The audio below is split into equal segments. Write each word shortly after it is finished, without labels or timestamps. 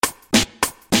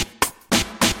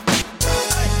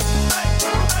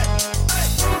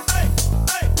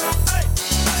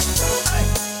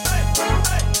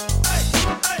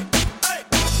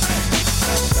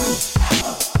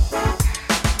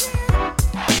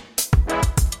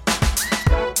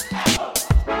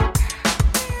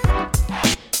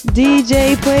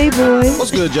DJ Playboy.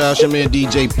 What's good, Josh? Your man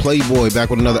DJ Playboy back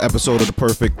with another episode of the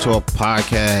Perfect Talk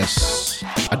Podcast.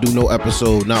 I do no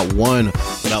episode, not one,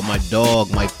 without my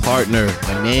dog, my partner,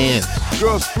 my man.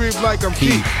 Girl scream like I'm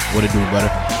Keith. What it do,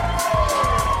 brother?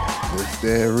 With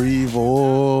their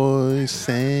voice,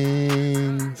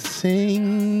 sing.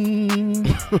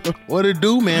 What it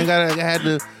do, man?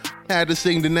 Had to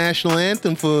sing the national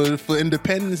anthem for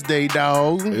Independence Day,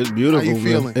 dog. It's beautiful, How you man.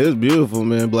 feeling? It's beautiful,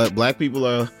 man. Black people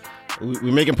are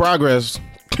we're making progress.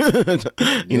 You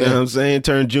know what I'm saying?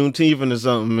 Turn Juneteenth into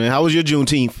something, man. How was your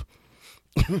Juneteenth?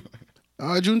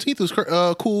 Juneteenth was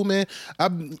cool, man.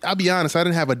 I'll be honest, I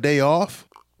didn't have a day off,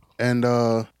 and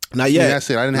Not yet. yeah, that's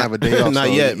it. I didn't have a day off.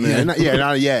 Not yet, man.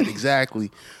 Not yet.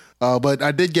 Exactly. But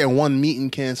I did get one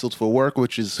meeting canceled for work,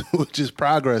 which is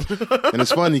progress. And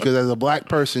it's funny because as a black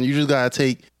person, you just gotta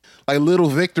take like little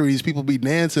victories people be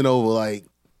dancing over, like,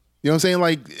 you know what I'm saying?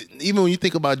 Like, even when you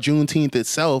think about Juneteenth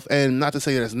itself, and not to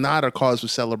say that it's not a cause for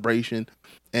celebration,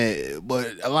 but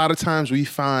a lot of times we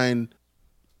find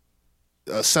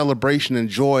a celebration and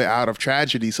joy out of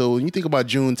tragedy. So when you think about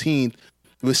Juneteenth,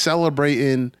 we're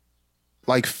celebrating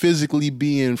like physically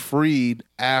being freed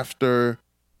after,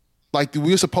 like,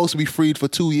 we were supposed to be freed for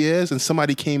 2 years, and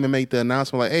somebody came and made the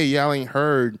announcement like, hey, y'all ain't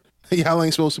heard. Y'all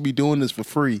ain't supposed to be doing this for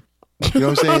free. You know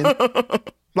what I'm saying?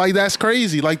 Like, that's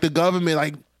crazy. Like, the government,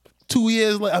 like, 2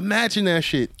 years, like, imagine that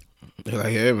shit. They're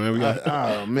like, yeah, man, we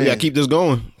Man. gotta keep this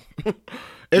going.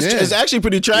 It's actually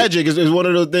pretty tragic. It's one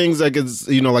of those things, like, it's,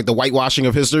 you know, like the whitewashing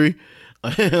of history.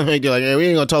 Like, you're like, hey, we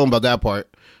ain't gonna tell them about that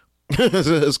part.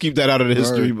 Let's keep that out of the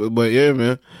history. But yeah,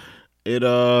 man, it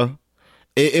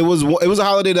was a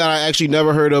holiday that I actually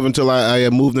never heard of until I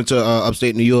moved into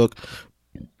upstate New York.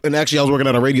 And actually, I was working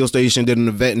at a radio station, did an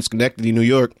event in Schenectady, New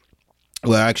York,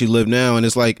 where I actually live now. And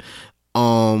it's like,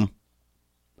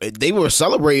 they were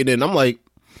celebrating, and I'm like,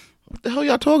 what the hell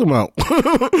y'all talking about?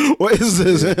 What is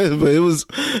this? But it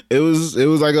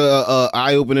was like a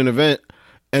eye-opening event,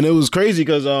 and it was crazy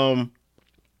because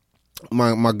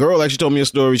my girl actually told me a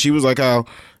story. She was like how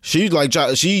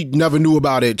she never knew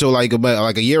about it till like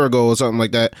about a year ago or something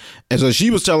like that, and so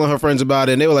she was telling her friends about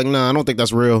it, and they were like, nah, I don't think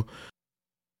that's real.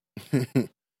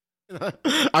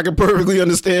 I can perfectly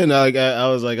understand. Like I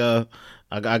was like,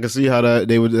 I can see how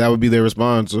that would be their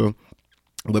response. So.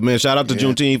 But man, shout out to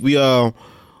Juneteenth. We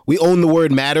own the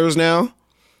word matters now.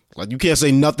 Like, you can't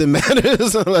say nothing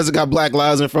matters unless it got Black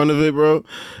Lives in front of it, bro.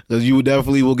 Because you will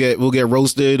get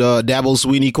roasted. Dabo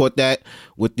Sweeney caught that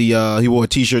with he wore a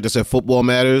T-shirt that said "Football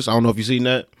Matters." I don't know if you seen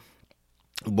that,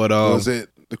 but was it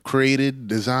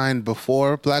designed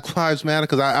before Black Lives Matter?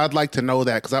 Because I'd like to know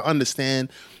that, because I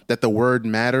understand that the word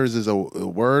matters is a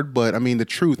word, but I mean the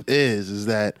truth is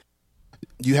that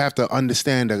you have to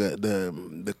understand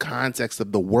the context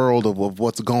of the world of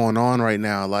what's going on right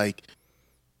now. Like,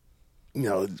 you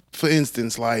know, for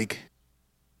instance, like,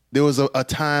 there was a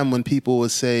time when people would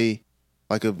say,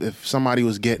 like, if somebody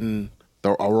was getting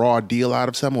a raw deal out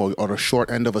of something, or the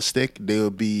short end of a stick,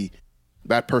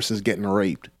 that person's getting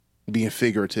raped, being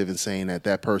figurative and saying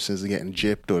that person's getting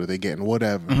gypped or they're getting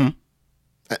whatever. Mm-hmm.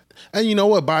 And you know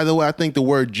what? By the way, I think the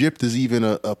word "gypped" is even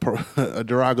a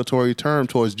derogatory term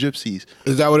towards gypsies.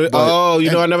 Is that what it?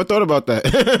 I never thought about that.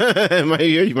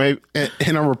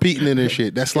 And I'm repeating it and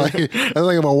shit. That's like if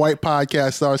a white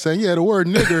podcast starts saying, "Yeah, the word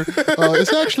nigger."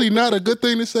 It's actually not a good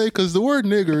thing to say, because the word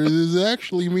 "nigger" is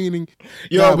actually meaning.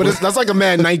 But that's like a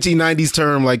mad 1990s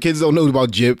term. Like, kids don't know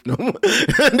about gyp.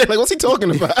 They're like, "What's he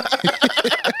talking about?"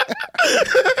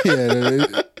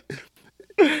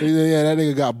 Yeah, that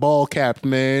nigga got ball capped,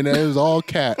 man. That was all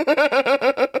cap.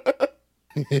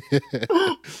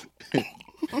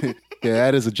 Yeah,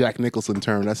 that is a Jack Nicholson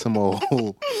term. That's some old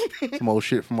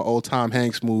shit from an old Tom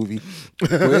Hanks movie.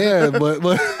 But yeah,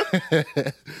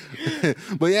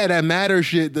 but yeah, that matter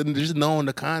shit. Just knowing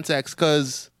the context,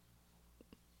 because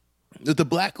the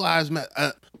Black Lives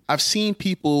Matter. I've seen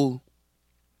people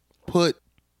put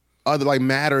other like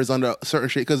matters under certain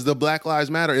shit, because the Black Lives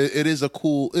Matter, it is a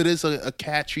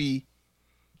catchy,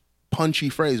 punchy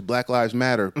phrase. Black Lives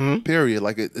Matter, period.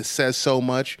 Like, it says so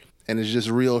much, and it's just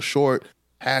real short.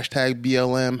 Hashtag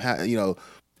BLM, you know,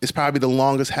 it's probably the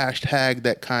longest hashtag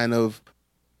that kind of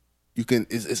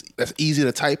that's easy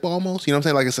to type almost. You know what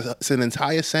I'm saying? Like, it's an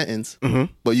entire sentence,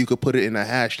 but you could put it in a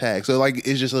hashtag. So like,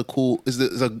 it's just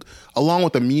along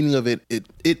with the meaning of it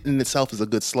in itself is a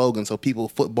good slogan. So people,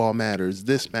 football matters,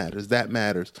 this matters, that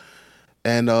matters,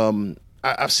 and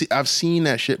I've seen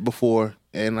that shit before,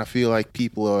 and I feel like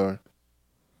people are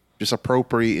just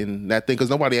appropriating that thing, because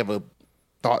nobody ever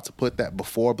thought to put that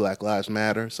before Black Lives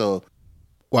Matter. So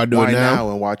Why do it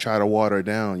now? And why try to water it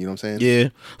down? You know what I'm saying? Yeah.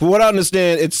 From what I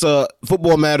understand, it's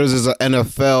Football Matters is an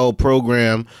NFL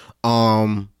program.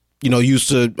 Used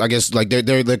to, I guess, like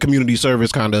their community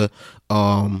service kind of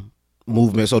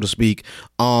movement, so to speak.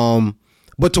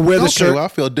 But to wear the shirt, well, I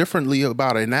feel differently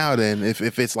about it now than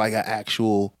if it's like an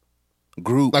actual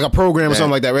group, like a program or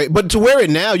something like that, right? But to wear it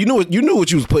now, you knew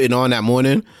what you was putting on that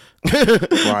morning.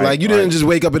 Right, like you didn't just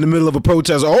wake up in the middle of a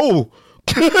protest. Oh.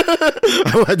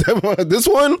 This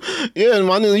one, yeah,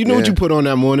 you know what you put on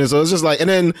that morning, so it's just like, and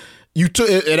then you took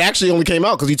it actually only came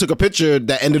out because he took a picture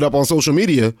that ended up on social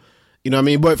media. You know what I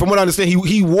mean? But from what I understand,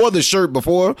 he wore the shirt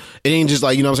before. It ain't just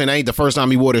like, you know what I'm saying, that ain't the first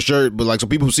time he wore the shirt, but like, so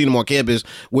people who've seen him on campus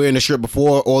wearing the shirt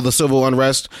before, all the civil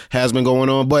unrest has been going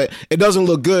on. But it doesn't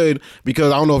look good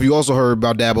because I don't know if you also heard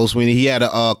about Dabo Swinney. He had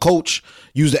a coach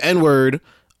use the N-word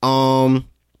during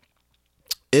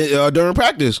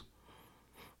practice.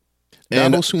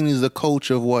 Dabo Swinney is the coach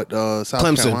of what? South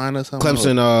Clemson. Carolina or something?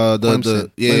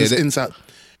 Clemson.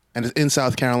 It's in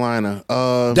South Carolina.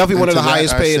 Definitely one of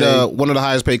the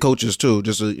highest paid coaches too.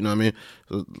 Just to, you know what I mean,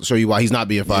 to show you why he's not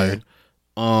being fired.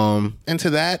 Yeah. And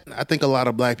to that, I think a lot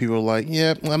of black people are like,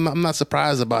 yeah, I'm not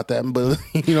surprised about that, but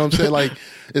you know what I'm saying? Like,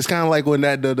 it's kind of like when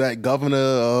that governor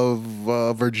of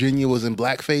Virginia was in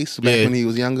blackface back when he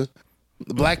was younger.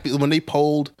 The black people, when they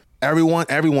polled.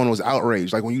 Everyone was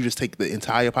outraged. Like when you just take the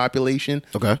entire population,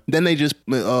 okay. Then they just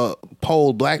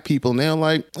polled black people, and they're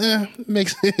like,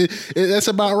 that's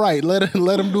about right. Let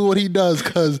him do what he does,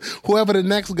 because whoever the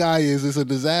next guy is a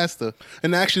disaster.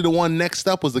 And actually, the one next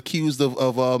up was accused of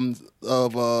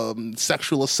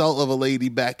sexual assault of a lady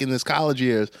back in his college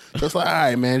years. So it's like, all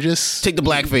right, man, just take the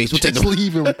blackface.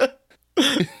 Leave him.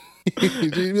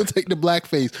 We'll take the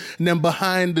blackface. And then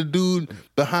behind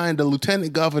the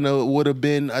lieutenant governor would have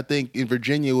been, I think in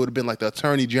Virginia, would have been like the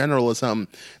attorney general or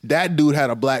something. That dude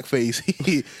had a blackface.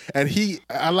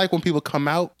 I like when people come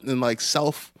out and like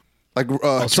turn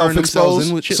themselves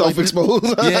in with shit self-exposed.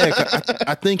 Like yeah,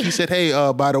 I think he said, hey,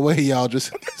 by the way, y'all,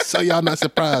 just so y'all not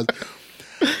surprised,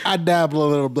 I dabble a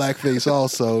little blackface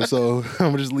also, so I'm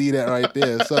gonna just leave that right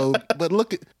there. So, but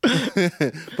look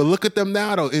at them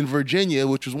now though. In Virginia,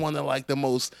 which was one of like the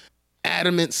most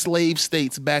adamant slave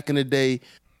states back in the day,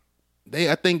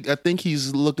 I think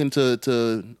he's looking to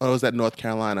is that North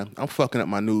Carolina? I'm fucking up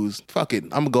my news. Fuck it, I'm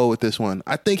gonna go with this one.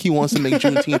 I think he wants to make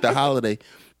Juneteenth a holiday.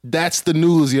 That's the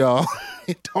news, y'all.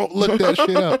 Don't look that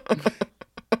shit up.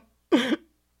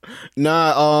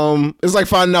 Nah, it's like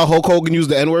finding out Hulk Hogan used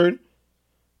the N-word.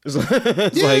 It's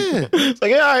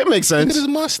like, yeah, it makes sense. Look at his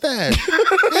mustache.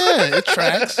 Yeah, it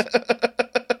tracks.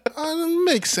 It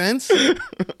makes sense.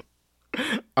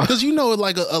 Because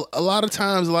like a lot of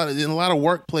times, in a lot of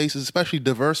workplaces, especially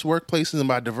diverse workplaces, and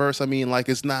by diverse I mean like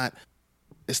it's not.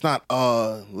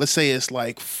 Let's say it's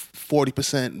like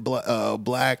 40%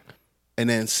 black and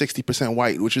then 60%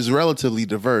 white, which is relatively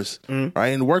diverse, right?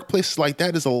 In workplaces like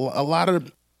that, there's a lot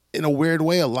of. In a weird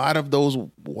way, a lot of those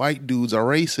white dudes are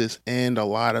racist and a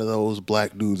lot of those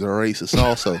black dudes are racist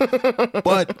also.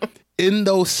 But in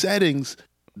those settings,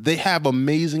 they have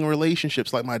amazing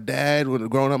relationships. Like my dad, when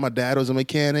growing up, my dad was a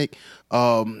mechanic.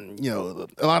 A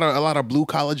lot of blue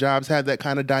collar jobs had that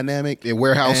kind of dynamic. In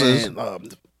warehouses. And,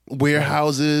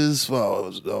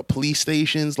 police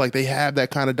stations, like they have that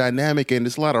kind of dynamic, and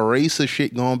there's a lot of racist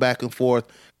shit going back and forth.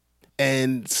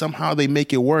 And somehow they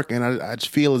make it work. And I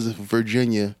just feel as if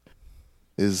Virginia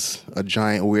is a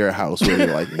giant warehouse where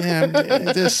you're like, yeah,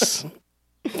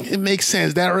 it makes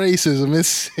sense. That racism,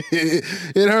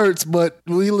 it hurts, but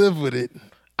we live with it.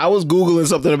 I was Googling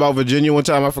something about Virginia one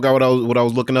time. I forgot what I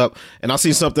was looking up, and I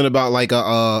see something about like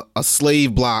a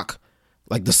slave block,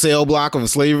 like the sale block of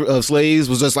slaves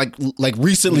was just like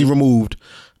recently removed.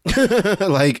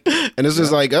 Like, and it's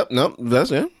just like, no, that's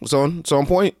it's on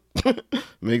point.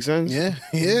 Makes sense.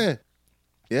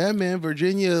 Yeah, man.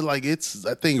 Virginia, like it's.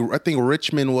 I think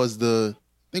Richmond was the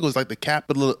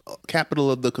capital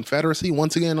of the Confederacy.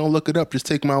 Once again, don't look it up. Just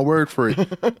take my word for it.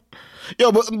 Yo,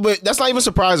 but that's not even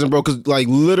surprising, bro. Because like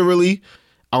literally,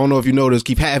 I don't know if you noticed.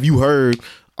 Have you heard?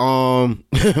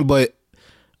 But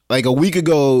like a week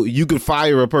ago, you could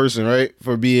fire a person, right,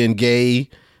 for being gay,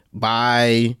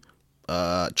 bi,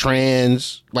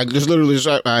 trans. Like just literally,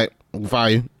 all right, I'll fire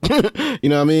you. You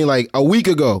know what I mean? Like a week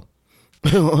ago.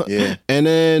 Yeah. And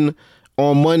then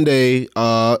on Monday,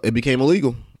 it became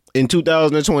illegal. In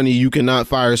 2020, you cannot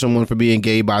fire someone for being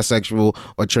gay, bisexual,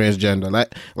 or transgender.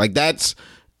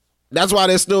 That's why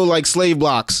there's still like slave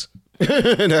blocks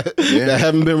that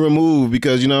haven't been removed,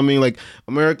 because you know what I mean. Like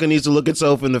America needs to look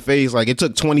itself in the face. Like it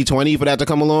took 2020 for that to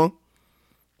come along.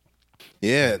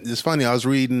 Yeah, it's funny. I was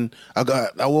reading. I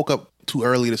woke up too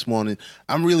early this morning.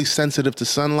 I'm really sensitive to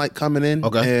sunlight coming in.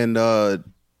 Okay.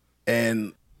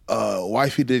 And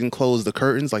wifey didn't close the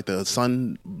curtains, like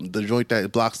the joint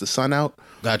that blocks the sun out.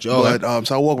 Gotcha. But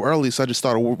so I woke up early, so I just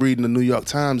started reading the New York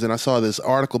Times, and I saw this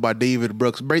article by David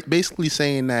Brooks, basically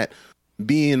saying that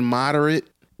being moderate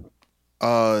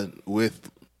with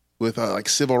like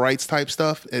civil rights type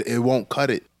stuff, it won't cut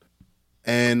it.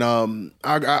 And I'm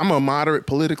a moderate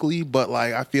politically, but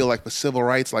like I feel like for civil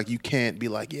rights, like you can't be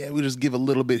like, yeah, we just give a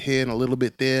little bit here and a little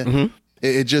bit there. Mm-hmm.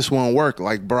 It just won't work.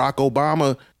 Like Barack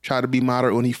Obama tried to be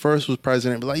moderate when he first was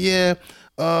president, but like, yeah,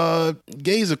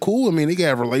 gays are cool. I mean, they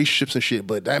got relationships and shit,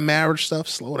 but that marriage stuff,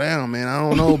 slow down, man. I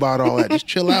don't know about all that. Just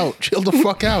chill out, chill the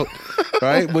fuck out,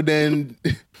 right? But then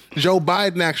Joe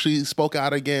Biden actually spoke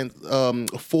out against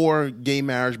for gay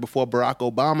marriage before Barack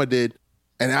Obama did.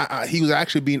 And he was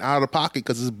actually being out of pocket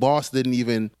because his boss didn't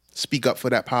even speak up for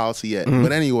that policy yet. Mm-hmm.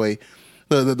 But anyway,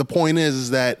 the point is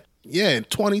that, yeah, in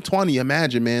 2020,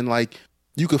 imagine, man, like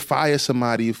you could fire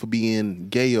somebody for being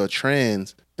gay or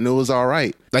trans and it was all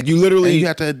right. Like you literally... And you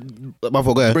have to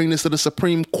bring this to the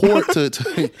Supreme Court, to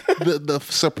the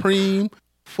Supreme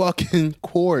fucking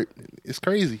Court. It's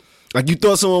crazy. Like you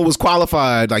thought someone was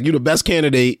qualified, like you're the best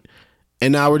candidate,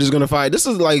 and now we're just gonna fight. This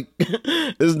is like,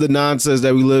 this is the nonsense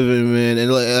that we live in, man.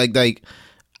 And like,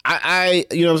 I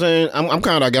you know what I'm saying? I'm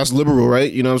kind of, I guess, liberal,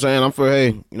 right? You know what I'm saying? I'm for, hey,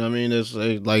 you know what I mean? It's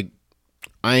like,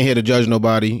 I ain't here to judge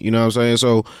nobody. You know what I'm saying?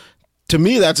 So to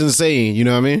me, that's insane. You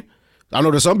know what I mean? I know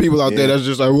there's some people out there that's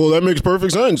just like, well, that makes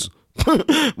perfect sense.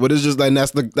 But it's just like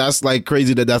that's like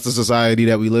crazy that's the society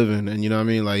that we live in, and you know what I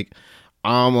mean? Like,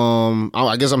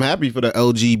 I guess I'm happy for the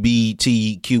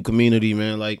LGBTQ community,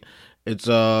 man. Like, it's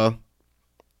awesome.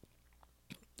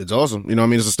 You know what I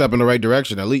mean? It's a step in the right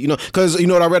direction. At least, you know, because you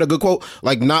know what, I read a good quote,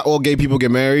 like, not all gay people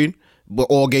get married, but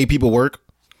all gay people work.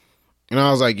 And I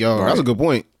was like, yo, That's a good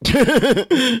point.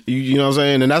 you know what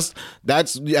I'm saying? And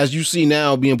that's as you see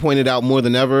now being pointed out more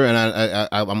than ever, and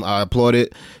I applaud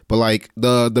it. But like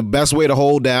the best way to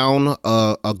hold down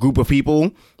a group of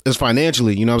people is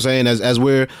financially. You know what I'm saying? As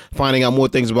we're finding out more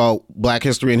things about Black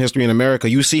history and history in America,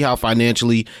 you see how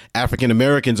financially African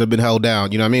Americans have been held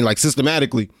down. You know what I mean? Like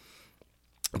systematically.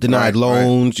 Denied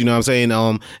loans, you know what I'm saying,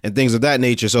 and things of that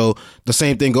nature. So the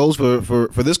same thing goes for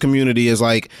this community. Is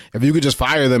like, if you could just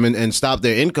fire them and stop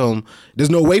their income, there's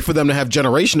no way for them to have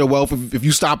generational wealth if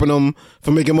you stopping them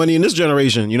from making money in this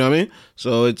generation. You know what I mean?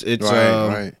 So it's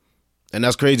right. And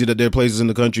that's crazy that there are places in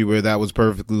the country where that was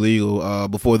perfectly legal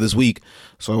before this week.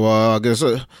 So I guess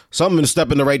something to step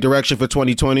in the right direction for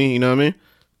 2020. You know what I mean?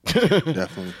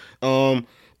 Definitely.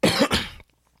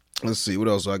 Let's see what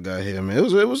else I got here, man. It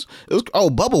was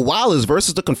Bubba Wallace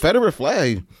versus the Confederate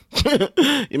flag.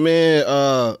 Man,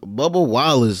 Bubba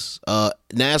Wallace,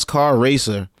 NASCAR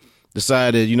racer,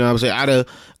 decided, you know what I'm saying,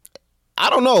 I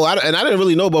don't know, and I didn't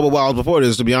really know Bubba Wallace before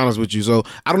this, to be honest with you. So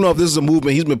I don't know if this is a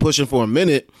movement he's been pushing for a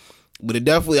minute, but it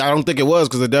definitely, I don't think it was,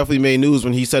 because it definitely made news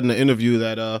when he said in the interview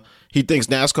that he thinks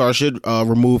NASCAR should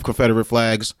remove Confederate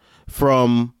flags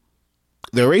from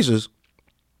their races.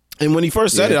 And when he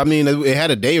first said it, I mean, it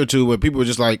had a day or two where people were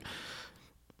just like,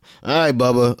 all right,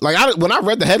 Bubba. Like, when I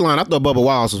read the headline, I thought Bubba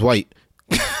Wallace was white.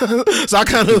 So I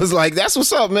kind of was like, that's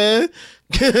what's up, man.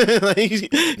 Like, he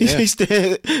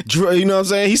you know what I'm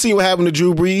saying? He seen what happened to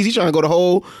Drew Brees. He's trying to go the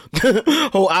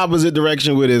whole opposite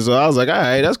direction with it. So I was like, all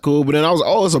right, that's cool. But then I was,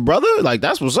 it's a brother? Like,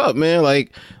 that's what's up, man.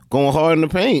 Like, going hard in the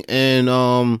paint. And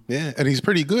and he's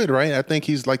pretty good, right? I think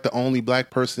he's like the only Black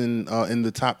person in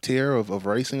the top tier of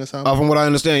racing or something. From what I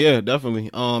understand, yeah, definitely.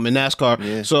 In NASCAR.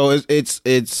 Yeah. So it's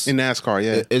in NASCAR,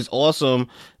 yeah. It's awesome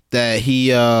that he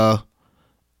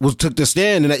took the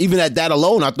stand, and even at that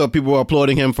alone, I thought people were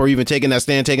applauding him for even taking that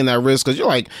stand, taking that risk, because you're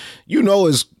like, you know,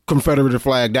 it's Confederate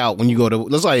flagged out when you go to,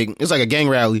 it's like a gang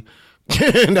rally,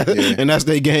 and that's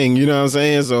their gang, you know what I'm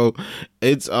saying? So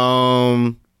it's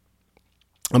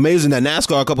amazing that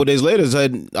NASCAR a couple of days later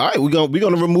said, all right, we're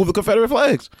gonna remove the Confederate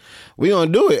flags, we're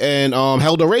gonna do it, and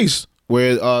held a race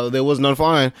where there was none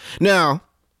flying. Now,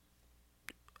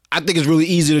 I think it's really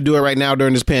easy to do it right now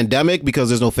during this pandemic because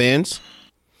there's no fans.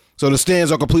 So the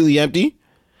stands are completely empty.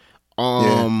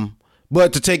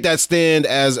 But to take that stand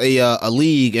as a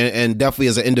league and definitely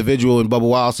as an individual in Bubba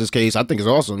Wallace's case, I think is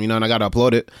awesome. You know, and I got to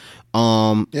applaud it.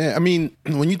 I mean,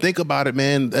 when you think about it,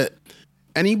 man, that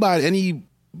any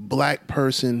Black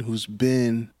person who's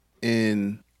been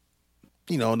in,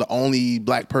 you know, the only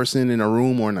Black person in a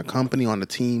room or in a company on a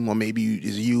team, or maybe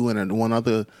is you and one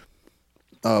other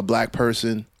Black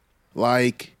person,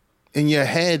 like, in your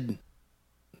head,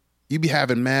 you be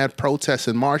having mad protests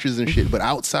and marches and shit, but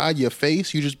outside your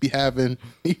face, you just be having,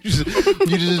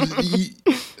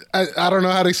 I don't know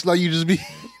how to explain, you just be,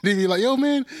 They be like, yo,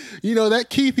 man, you know, that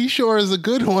Keith, he sure is a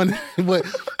good one. but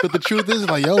the truth is,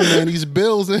 like, yo, man, these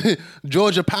bills,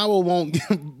 Georgia Power won't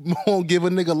give a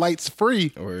nigga lights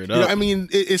free. Word you know, up. I mean,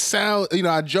 it sounds, you know,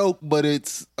 I joke, but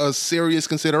it's a serious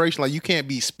consideration. Like, you can't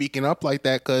be speaking up like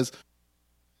that because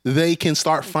they can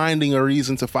start finding a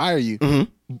reason to fire you.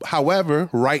 However,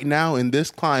 right now in this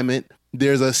climate,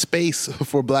 there's a space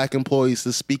for black employees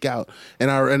to speak out,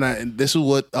 and this is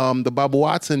what the Bubba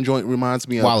Watson joint reminds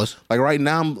me of. Wallace. Like right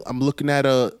now, I'm looking at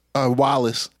a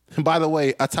Wallace. And by the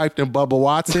way, I typed in Bubba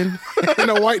Watson, and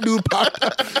a white dude popped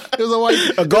up. It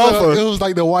was A golfer. It was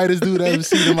like the whitest dude I've ever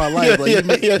seen in my life.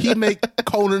 He make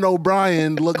Conan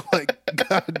O'Brien look like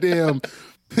goddamn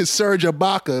Serge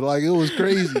Ibaka. Like, it was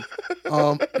crazy.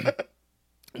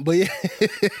 But yeah,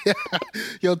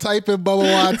 yo, type in Bubba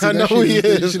Watson. I know who he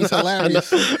is. It's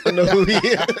hilarious. I know who he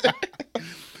is.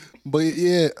 But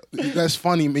yeah, that's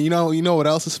funny. Man, you know what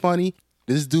else is funny?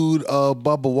 This dude,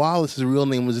 Bubba Wallace's real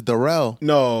name was Darrell.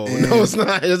 No, it's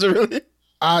not. Is it really?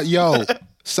 Yo,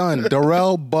 son,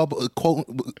 Darrell Bubba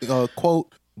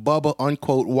quote Bubba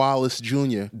unquote Wallace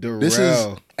Jr. This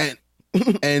is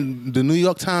and the New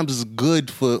York Times is good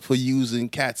for using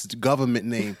cats' government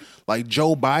name. Like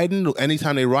Joe Biden,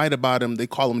 anytime they write about him, they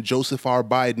call him Joseph R.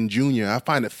 Biden Jr. I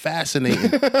find it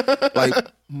fascinating. Like,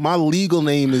 my legal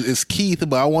name is Keith,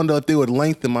 but I wonder if they would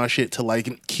lengthen my shit to like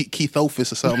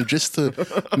Keithofus or something just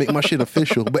to make my shit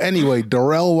official. But anyway,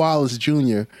 Darrell Wallace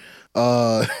Jr.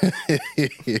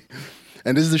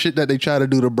 And this is the shit that they try to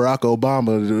do to Barack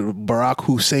Obama, Barack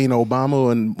Hussein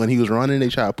Obama, when he was running, they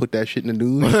try to put that shit in the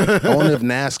news. I wonder if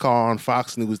NASCAR on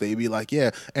Fox News, they'd be like,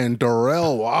 yeah, and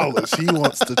Darrell Wallace, he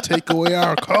wants to take away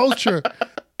our culture.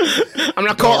 I'm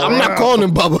not calling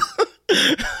him Bubba.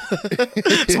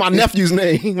 It's my nephew's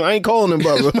name. I ain't calling him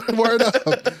Bubba. Word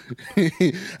up.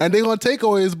 And they gonna take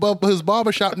away his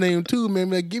barbershop name too, man.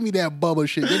 Man, give me that Bubba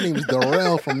shit. Your name is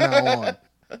Darrell from now on.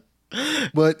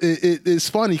 But it's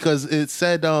funny because it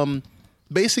said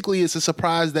basically it's a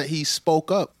surprise that he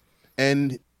spoke up,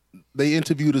 and they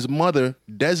interviewed his mother,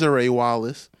 Desiree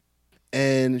Wallace,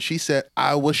 and she said,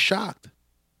 I was shocked.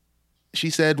 She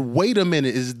said, wait a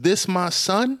minute, is this my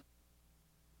son?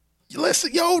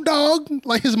 Listen, yo, dog,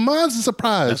 like his mom's a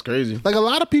surprise. That's crazy. Like, a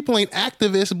lot of people ain't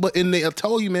activists, but they'll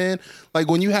tell you, man, like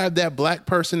when you have that black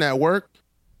person at work,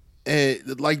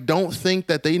 and like don't think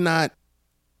that they not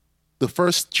the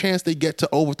first chance they get to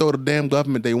overthrow the damn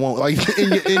government, they won't. Like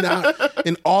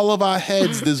in all of our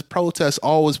heads, this protest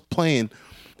always playing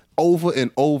over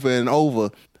and over and over.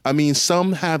 I mean,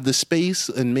 some have the space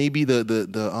and maybe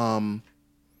the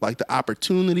like the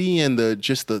opportunity and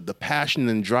the passion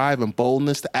and drive and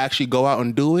boldness to actually go out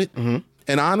and do it. Mm-hmm.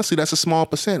 And honestly, that's a small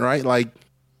percent, right? Like,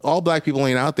 all black people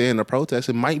ain't out there in the protest.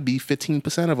 It might be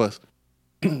 15% of us,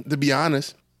 to be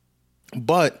honest.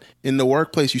 But in the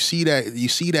workplace, you see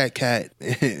that cat,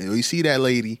 you see that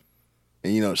lady,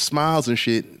 and you know, smiles and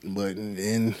shit. But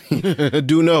and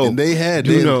do know, and they had,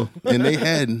 do know, and they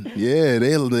had, yeah,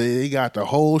 they got the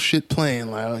whole shit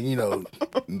playing, like, you know,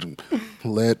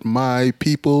 let my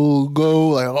people go,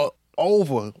 like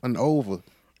over and over.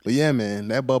 But yeah, man,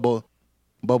 that Bubba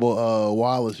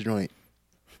Wallace joint.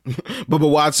 Bubba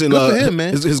Watson, good for him,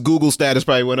 man. His Google status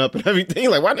probably went up and everything.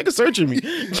 Like, why nigga searching me?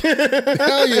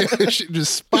 Hell yeah, shit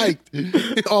just spiked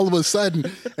all of a sudden.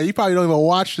 And you probably don't even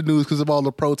watch the news because of all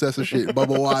the protests and shit.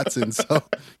 Bubba Watson, so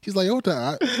he's like, "Oh,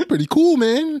 pretty cool,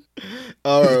 man."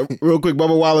 Real quick,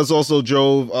 Bubba Wallace also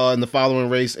drove in the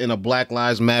following race in a Black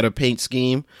Lives Matter paint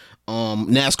scheme.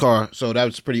 NASCAR, so that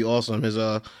was pretty awesome. His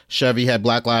Chevy had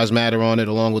Black Lives Matter on it,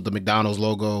 along with the McDonald's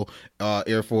logo,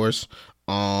 Air Force.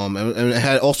 And it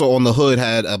had also on the hood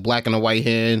had a black and a white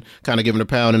hand, kind of giving a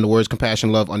pound in the words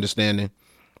compassion, love, understanding.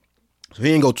 So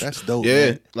he ain't go. That's dope. Yeah,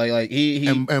 man. like he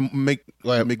and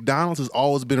McDonald's has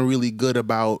always been really good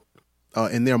about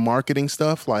in their marketing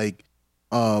stuff, like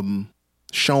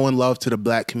showing love to the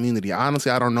black community.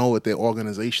 Honestly, I don't know what their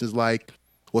organization's like,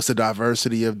 what's the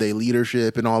diversity of their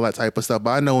leadership and all that type of stuff.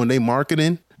 But I know when they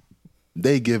marketing,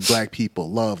 they give black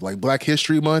people love. Like Black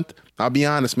History Month. I'll be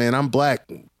honest, man, I'm black,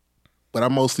 but I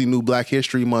mostly knew Black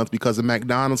History Month because of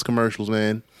McDonald's commercials,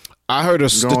 man. I heard a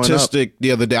statistic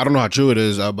the other day. I don't know how true it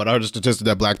is, but I heard a statistic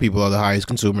that black people are the highest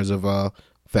consumers of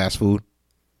fast food.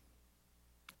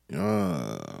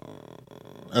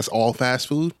 That's all fast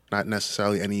food, not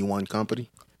necessarily any one company.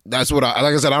 That's what like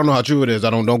I said, I don't know how true it is. I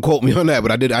don't quote me on that,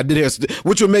 but I did hear,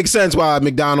 which would make sense why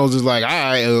McDonald's is like, all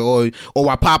right, or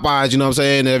why Popeyes, you know what I'm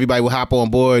saying? And everybody will hop on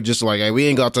board just like, hey, we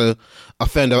ain't got to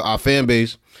offend our fan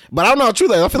base. But I don't know how true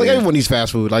that is. I feel like everyone eats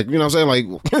fast food. Like, you know what I'm saying? Like,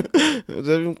 what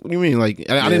do you mean? Like,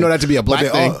 I didn't know that to be a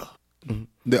black thing.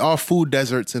 There are food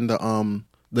deserts in the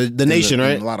the nation,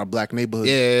 right? In a lot of black neighborhoods.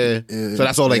 Yeah. So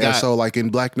that's all they got. So like in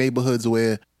black neighborhoods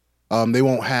where they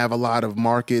won't have a lot of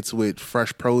markets with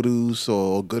fresh produce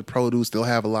or good produce, they'll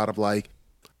have a lot of like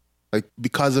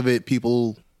because of it,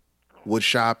 people would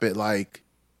shop at like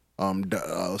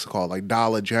what's it called, like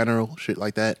Dollar General, shit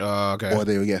like that. Okay. Or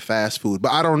they would get fast food.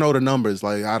 But I don't know the numbers.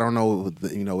 Like I don't know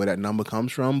where that number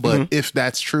comes from. But if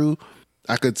that's true,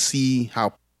 I could see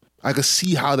how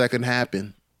that can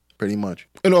happen, pretty much.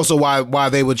 And also why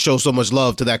they would show so much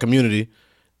love to that community.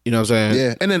 You know what I'm saying?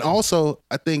 Yeah. And then also,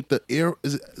 I think the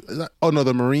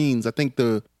Marines. I think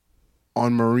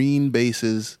on Marine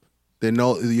bases, you're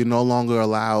no longer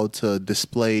allowed to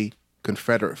display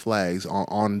Confederate flags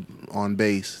on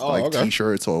base,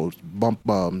 T-shirts or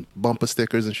bumper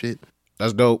stickers and shit.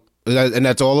 That's dope. And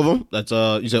that's all of them. That's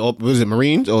you said, was it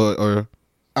Marines or?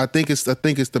 I think it's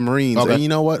the Marines. Okay. And you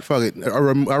know what? Fuck it.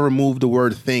 I removed the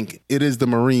word think. It is the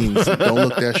Marines. Don't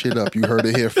look that shit up. You heard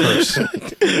it here first.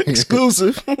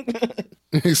 Exclusive.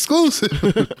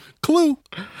 Exclusive. Clue.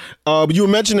 But you were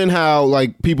mentioning how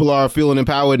like people are feeling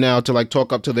empowered now to like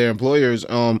talk up to their employers.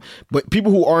 But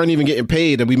people who aren't even getting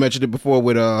paid, and we mentioned it before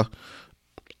with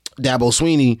Dabo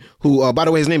Sweeney, who by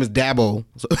the way his name is Dabo,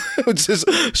 which is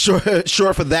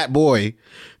short for that boy.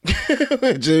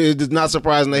 It's not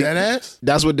surprising.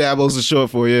 That's what Dabo's is short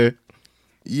for. Yeah.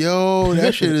 Yo,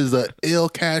 that shit is a ill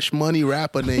Cash Money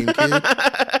rapper name, kid.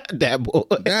 Dabo.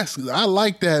 I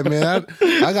like that, man.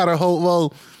 I got a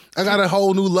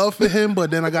whole new love for him,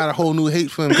 but then I got a whole new hate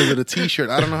for him because of the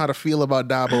T-shirt. I don't know how to feel about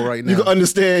Dabo right now. You can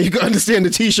understand the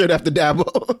T-shirt after Dabo.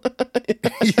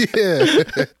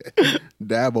 Yeah,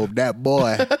 Dabo, that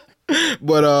boy.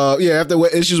 But after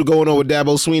what issues were going on with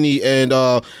Dabo Sweeney and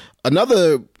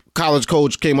another college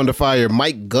coach came under fire,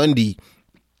 Mike Gundy.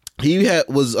 He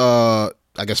was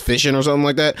I guess fishing or something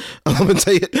like that. I'm gonna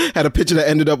tell you, had a picture that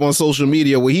ended up on social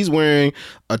media where he's wearing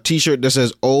a T-shirt that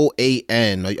says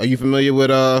OAN. Are you familiar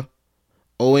with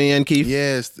OAN, Keith?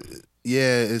 Yes.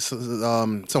 Yeah, it's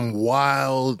some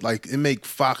wild, like it make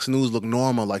Fox News look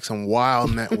normal, like some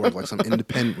wild network, like some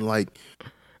independent, like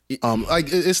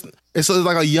it's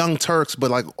like a Young Turks,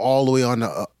 but like all the way on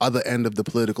the other end of the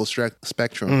political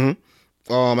spectrum.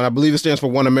 Mm-hmm. And I believe it stands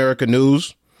for One America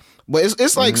News, but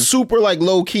it's like super like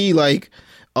low key, like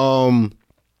of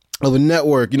a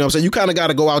network. You know what I'm saying? You kind of got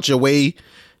to go out your way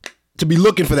to be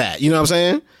looking for that. You know what I'm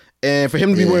saying? And for him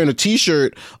to be wearing a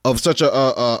T-shirt of such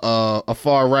a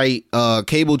far right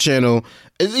cable channel,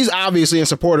 he's obviously in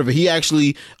support of it. He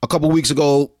actually a couple weeks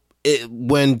ago,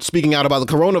 when speaking out about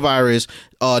the coronavirus,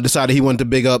 decided he wanted to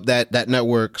big up that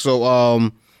network.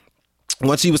 So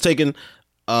once he was taken,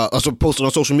 posted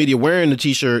on social media wearing the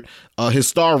T-shirt, his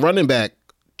star running back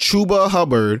Chuba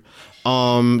Hubbard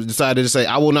decided to say,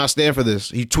 "I will not stand for this."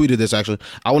 He tweeted this actually.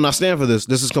 "I will not stand for this.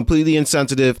 This is completely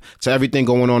insensitive to everything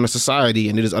going on in society,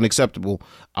 and it is unacceptable.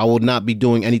 I will not be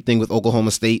doing anything with Oklahoma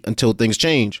State until things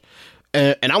change."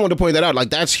 And I want to point that out.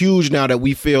 Like that's huge now that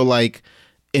we feel like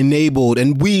enabled,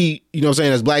 and we, you know what I'm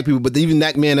saying, as black people, but even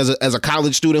that man as a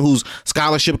college student whose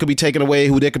scholarship could be taken away,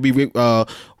 who there could be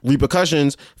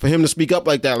repercussions for him to speak up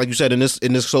like that, like you said, in this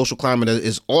social climate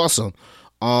is awesome.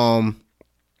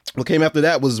 What came after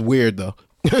that was weird though.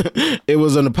 It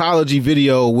was an apology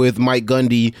video with Mike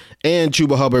Gundy and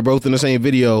Chuba Hubbard both in the same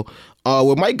video,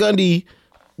 where Mike Gundy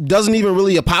doesn't even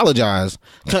really apologize.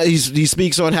 He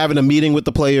speaks on having a meeting with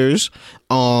the players,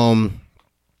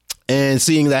 and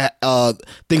seeing that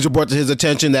things were brought to his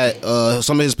attention that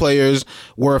some of his players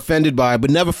were offended by,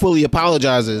 but never fully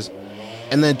apologizes.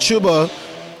 And then Chuba,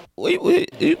 wait,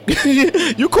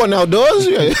 you caught outdoors?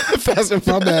 Yeah. Fast and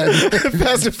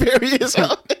Furious.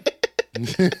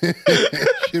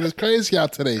 Shit is crazy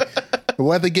out today. The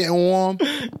weather getting warm.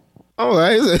 Oh,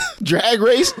 right. It's a drag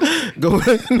race going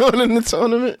on in the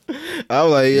tournament. I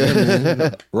was like,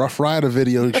 yeah. Rough Rider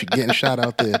video getting shot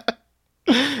out there.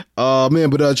 Man,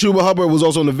 but Chuba Hubbard was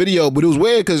also in the video, but it was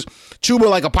weird because Chuba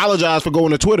like apologized for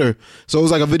going to Twitter. So it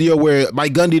was like a video where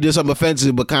Mike Gundy did something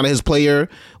offensive, but kind of his player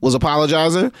was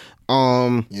apologizing.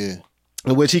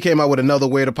 In which he came out with another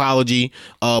weird apology,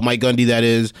 Mike Gundy that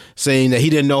is, saying that he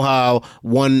didn't know how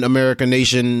One American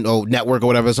Nation or network or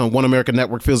whatever, some One American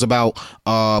Network feels about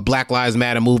Black Lives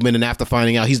Matter movement, and after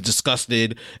finding out, he's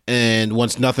disgusted and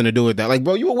wants nothing to do with that. Like,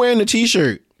 bro, you were wearing the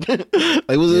T-shirt. Like,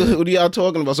 what are y'all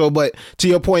talking about? So, but to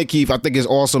your point, Keith, I think it's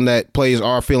awesome that players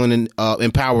are feeling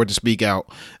empowered to speak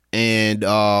out, and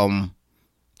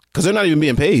because they're not even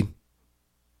being paid.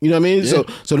 You know what I mean? Yeah.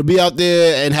 So to be out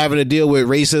there and having to deal with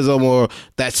racism or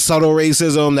that subtle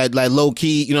racism, that like low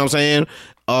key, you know what I'm saying?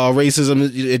 Racism,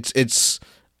 it's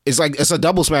like it's a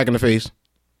double smack in the face.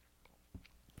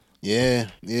 Yeah.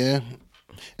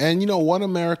 And you know, One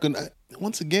American,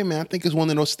 once again, man, I think it's one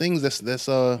of those things that's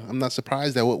I'm not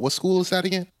surprised at. What school is that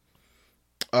again?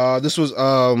 This was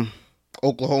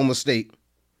Oklahoma State.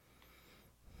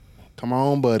 Come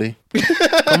on, buddy.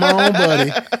 Come on,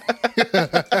 buddy.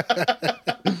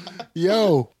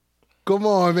 Yo, come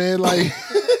on, man. Like,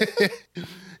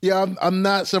 yeah, I'm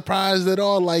not surprised at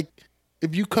all. Like,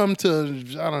 if you come to,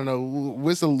 I don't know,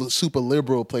 what's a super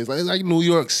liberal place? Like New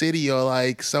York City or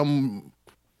like some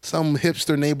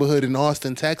hipster neighborhood in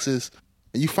Austin, Texas,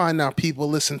 and you find out people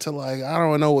listen to like, I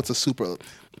don't know what's a super,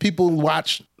 people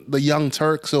watch the Young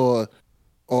Turks or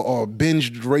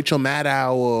binge Rachel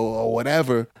Maddow or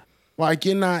whatever. Like,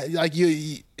 you're not, like,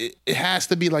 it has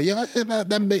to be like, yeah,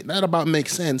 that about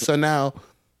makes sense. So now,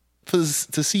 to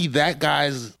see that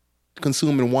guy's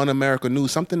consuming One America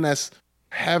News, something that's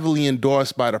heavily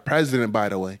endorsed by the president, by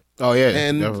the way. Oh, yeah.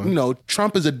 And, definitely. you know,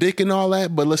 Trump is a dick and all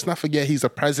that, but let's not forget he's the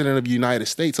president of the United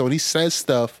States. So when he says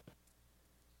stuff,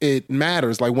 it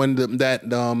matters. Like when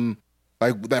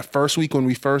that first week when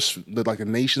the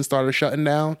nation started shutting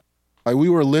down, like we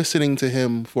were listening to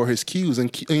him for his cues,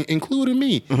 including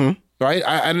me. Mm-hmm. Right?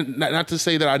 I not to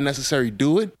say that I necessarily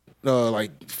do it,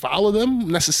 like follow them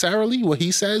necessarily, what he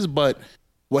says, but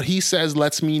what he says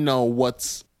lets me know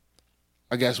what's,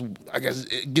 I guess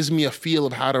it gives me a feel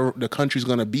of how the country's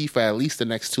going to be for at least the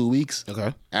next 2 weeks.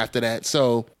 Okay. After that.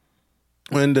 So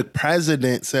when the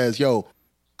president says, yo,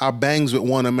 I bangs with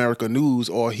One America News,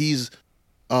 or he's,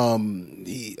 I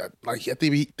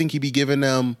think he be giving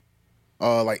them,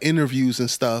 like interviews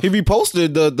and stuff. He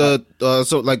reposted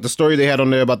the story they had on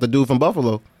there about the dude from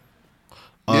Buffalo.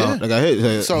 Yeah, that got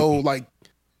hit. So like,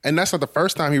 and that's not the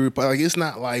first time he like. It's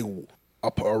not like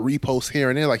a repost here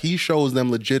and there. Like he shows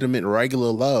them legitimate, regular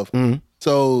love. Mm-hmm.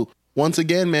 So once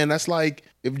again, man, that's like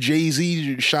if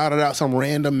Jay-Z shouted out some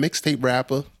random mixtape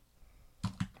rapper.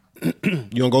 You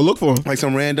don't go look for him. Like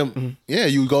some random, yeah,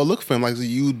 you go look for him. Like so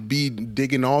you'd be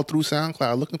digging all through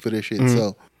SoundCloud looking for this shit. Mm-hmm.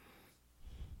 So.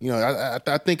 You know,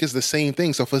 I think it's the same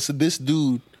thing. So for this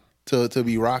dude to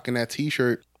be rocking that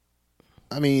T-shirt,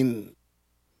 I mean,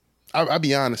 I'll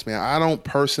be honest, man. I don't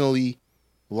personally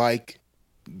like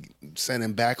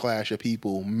sending backlash at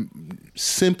people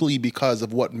simply because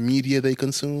of what media they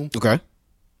consume. Okay.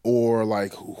 Or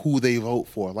like who they vote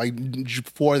for. Like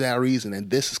for that reason.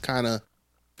 And this is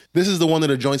the one of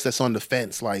the joints that's on the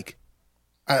fence. Like,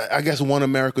 I guess One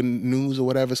American News or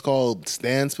whatever it's called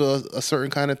stands for a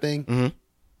certain kind of thing. Mm-hmm.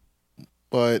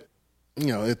 But, you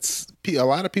know, it's a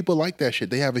lot of people like that shit.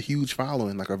 They have a huge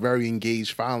following, like a very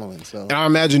engaged following. So and I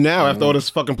imagine now, after all this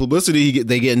fucking publicity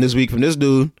they getting this week from this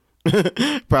dude,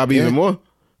 probably even more.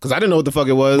 Because I didn't know what the fuck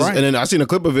it was. Right. And then I seen a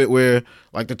clip of it where,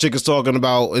 like, the chick is talking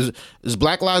about, is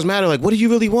Black Lives Matter? Like, what do you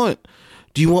really want?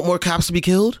 Do you want more cops to be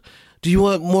killed? Do you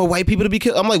want more white people to be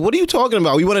killed? I'm like, what are you talking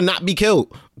about? We want to not be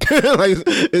killed. Like,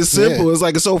 it's simple. Yeah. It's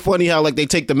like, it's so funny how like they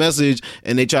take the message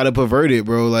and they try to pervert it,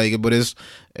 bro. Like, but it's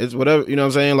whatever, you know what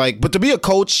I'm saying? Like, but to be a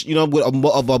coach, you know, with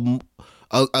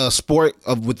a sport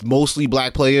with mostly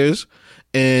black players,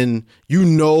 and you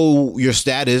know your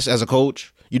status as a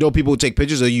coach, you know people take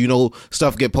pictures of you, you know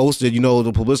stuff get posted, you know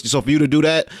the publicity. So for you to do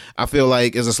that, I feel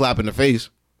like is a slap in the face.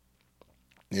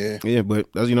 Yeah,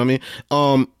 but that's, you know what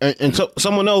I mean. And so,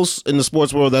 someone else in the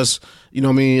sports world that's, you know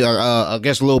what I mean, I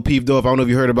guess a little peeved off. I don't know if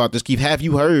you heard about this, Keith. Have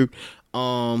you heard?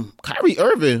 Kyrie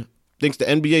Irving thinks the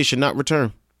NBA should not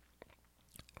return.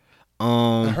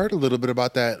 I heard a little bit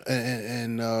about that,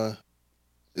 and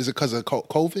is it because of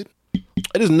COVID?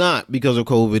 It is not because of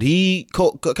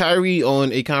COVID. Kyrie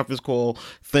on a conference call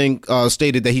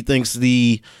stated that he thinks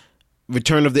the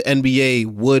return of the NBA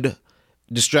would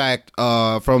distract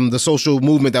from the social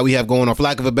movement that we have going on, for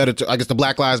lack of a better I guess the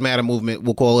Black Lives Matter movement,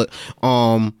 we'll call it,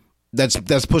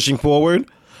 that's pushing forward.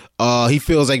 He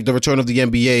feels like the return of the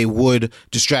NBA would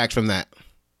distract from that.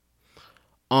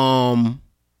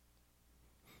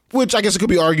 Which I guess it could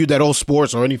be argued that all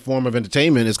sports or any form of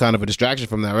entertainment is kind of a distraction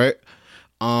from that, right?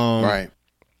 Right.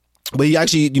 But he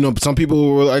actually, you know, some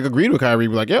people were like agreed with Kyrie,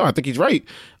 were like, yeah, I think he's right.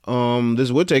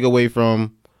 This would take away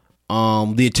from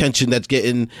the attention that's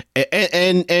getting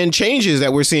and changes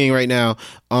that we're seeing right now.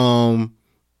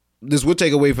 This would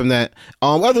take away from that.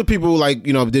 Other people, like,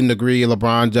 you know, didn't agree.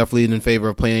 LeBron definitely in favor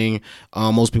of playing.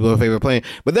 Most people are in favor of playing.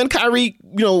 But then Kyrie,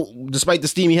 you know, despite the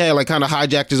steam he had, like kind of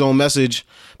hijacked his own message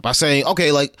by saying,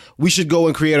 okay, like we should go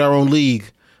and create our own league.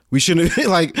 We shouldn't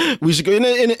we should go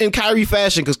in Kyrie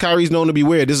fashion, because Kyrie's known to be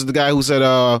weird. This is the guy who said,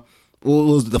 what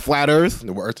was the flat Earth?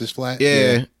 The Earth is flat.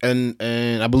 Yeah. And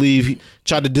I believe he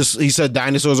tried to he said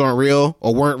dinosaurs aren't real,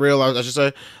 or weren't real, I should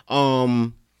say.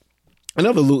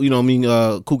 Another, you know,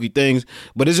 kooky things.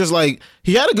 But it's just like,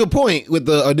 he had a good point with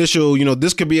the initial, you know,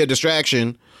 this could be a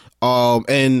distraction.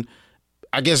 And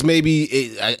I guess maybe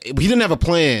he didn't have a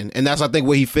plan, and that's I think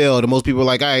where he failed. And most people are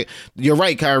like, all right, you're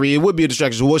right, Kyrie. It would be a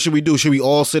distraction. So what should we do? Should we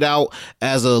all sit out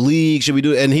as a league? Should we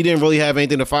do? And he didn't really have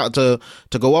anything to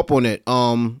go up on it.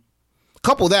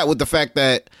 Couple that with the fact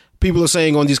that people are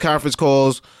saying on these conference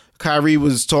calls, Kyrie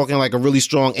was talking like a really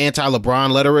strong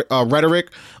anti-LeBron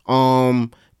rhetoric.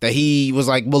 That he was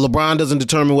like, well, LeBron doesn't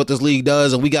determine what this league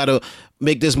does, and we got to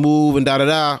make this move and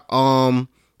da-da-da.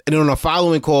 And then on a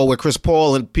following call where Chris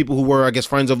Paul and people who were, I guess,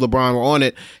 friends of LeBron were on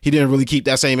it, he didn't really keep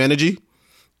that same energy.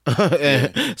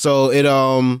 So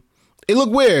it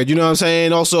looked weird, you know what I'm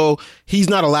saying? Also, he's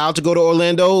not allowed to go to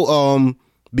Orlando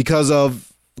because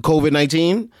of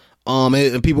COVID-19.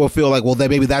 And people feel like, well,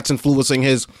 that maybe that's influencing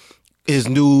his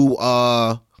new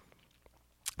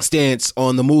stance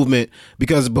on the movement,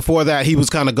 because before that he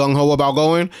was kind of gung-ho about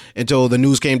going until the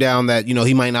news came down that, you know,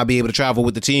 he might not be able to travel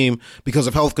with the team because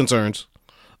of health concerns.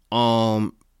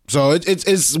 So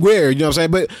it's weird, you know what I'm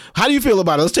saying? But how do you feel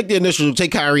about it? Let's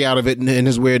take Kyrie out of it and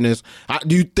his weirdness.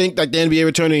 Do you think that the NBA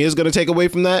returning is going to take away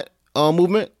from that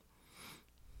movement?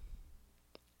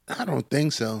 I don't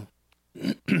think so.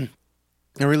 I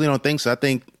really don't think so.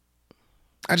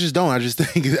 I just don't. I just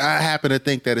think I happen to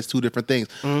think that it's two different things.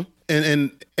 Mm-hmm.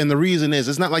 And the reason is,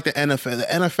 it's not like the NFL. The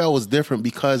NFL was different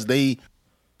because there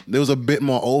was a bit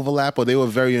more overlap, or they were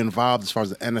very involved as far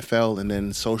as the NFL and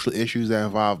then social issues that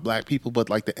involve black people. But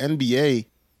like the NBA,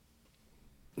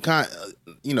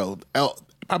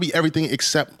 probably everything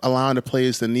except allowing the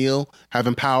players to kneel have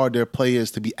empowered their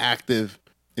players to be active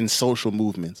in social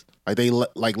movements. Like they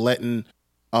letting,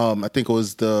 I think it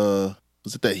was the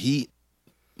Heat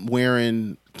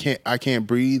wearing I Can't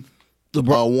Breathe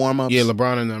warm-ups. Yeah,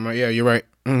 LeBron and them, right? Yeah, you're right.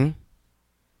 Mm-hmm.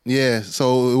 Yeah,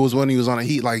 so it was when he was on a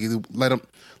Heat, like let him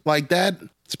like that.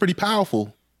 It's pretty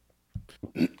powerful.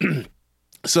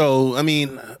 So I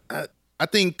mean, I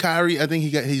think Kyrie,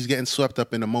 he's getting swept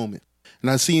up in the moment,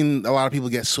 and I've seen a lot of people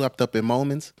get swept up in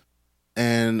moments,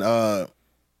 and I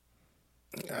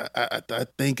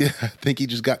think he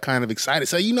just got kind of excited.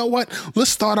 So you know what?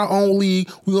 Let's start our own league.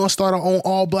 We're gonna start our own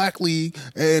all black league,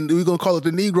 and we're gonna call it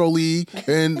the Negro League.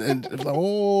 And it's like,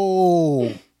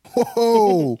 oh.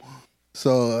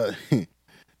 So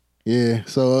yeah.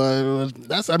 So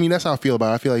that's how I feel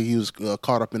about it. I feel like he was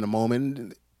caught up in the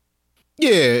moment.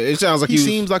 Yeah, it sounds like he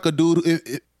seems like a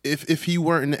dude. If he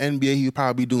weren't in the NBA, he'd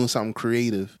probably be doing something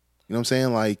creative. You know what I'm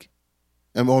saying? Like,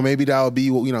 or maybe that would be,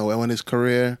 you know, when his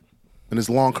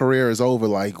long career is over,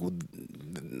 like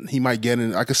he might get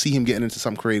in. I could see him getting into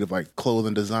some creative, like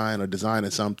clothing design or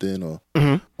designing something, or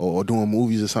mm-hmm. or doing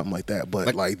movies or something like that.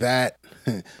 But like that,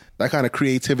 that kind of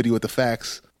creativity with the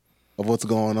facts of what's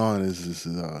going on is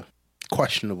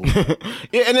questionable.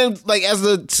 Yeah, and then like as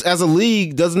a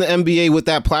league, doesn't the NBA with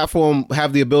that platform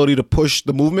have the ability to push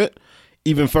the movement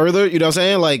even further? You know what I'm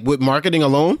saying? Like with marketing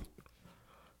alone.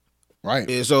 Right.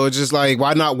 Yeah, so it's just like,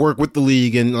 why not work with the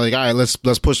league and like, all right, let's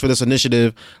push for this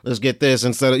initiative. Let's get this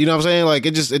instead of, you know what I'm saying? Like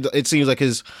it seems like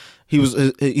he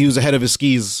was ahead of his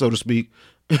skis, so to speak.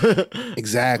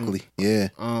 Exactly. Yeah.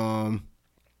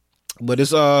 But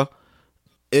it's a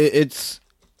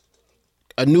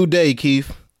new day,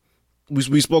 Keith.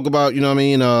 We spoke about, you know what I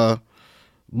mean,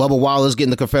 Bubba Wallace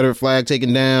getting the Confederate flag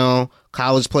taken down,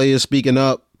 college players speaking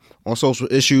up on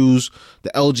social issues,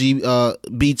 the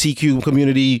LGBTQ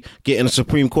community getting a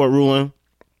Supreme Court ruling.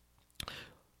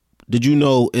 Did you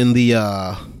know in the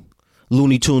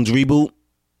Looney Tunes reboot,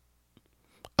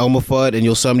 Elmer Fudd and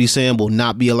Yosemite Sam will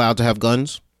not be allowed to have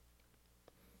guns?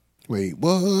 Wait,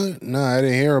 what? Nah, I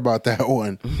didn't hear about that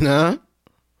one. Nah?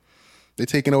 They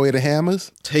taking away the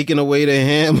hammers? Taking away the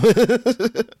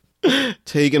hammers.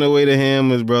 Taking away the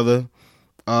hammers, brother.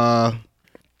 Elmer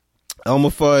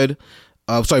Fudd,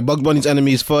 Bugs Bunny's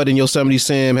enemies, Fudd and Yosemite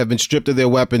Sam, have been stripped of their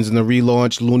weapons in the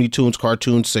relaunched Looney Tunes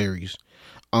cartoon series.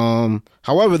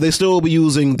 However, they still will be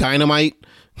using dynamite,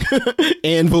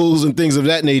 anvils, and things of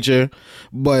that nature.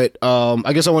 But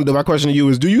I guess my question to you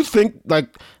is, do you think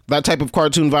like that type of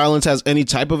cartoon violence has any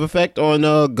type of effect on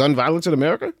gun violence in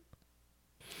America?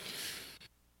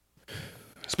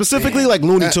 Specifically, like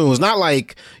Looney Tunes, not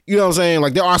like, you know what I'm saying?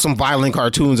 Like, there are some violent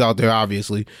cartoons out there,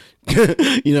 obviously.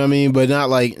 You know what I mean? But not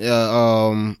like,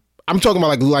 I'm talking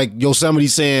about like Yosemite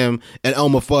Sam and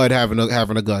Elmer Fudd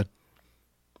having a gun.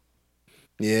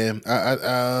 Yeah,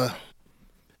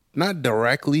 not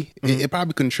directly. Mm-hmm. It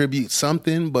probably contributes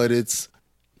something, but I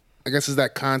guess it's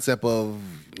that concept of,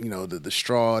 you know, the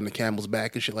straw and the camel's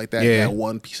back and shit like that. Yeah. That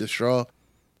one piece of straw.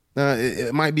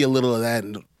 It might be a little of that.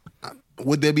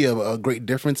 Would there be a great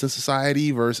difference in society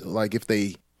versus like if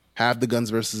they have the guns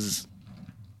versus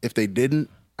if they didn't?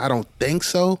 I don't think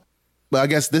so. But I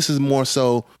guess this is more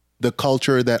so the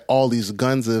culture that all these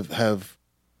guns have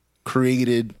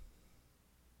created,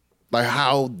 like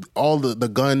how all the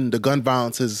gun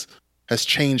violence has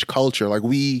changed culture. Like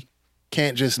we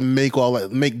can't just make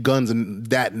guns and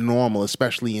that normal,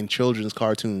 especially in children's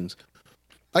cartoons.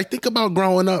 Like think about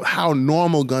growing up, how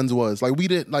normal guns was. Like we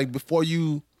did, like before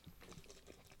you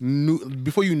knew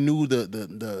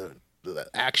the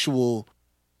actual,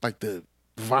 like the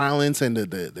violence and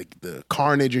the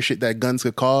carnage and shit that guns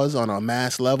could cause on a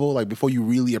mass level. Like before you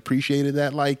really appreciated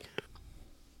that, like.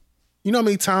 You know how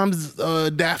many times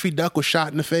Daffy Duck was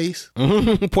shot in the face?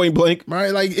 Point blank.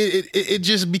 Right? Like it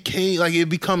just became like it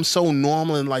becomes so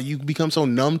normal and like you become so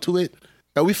numb to it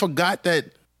that we forgot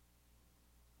that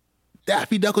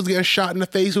Daffy Duck was getting shot in the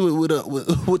face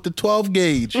with the 12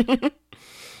 gauge.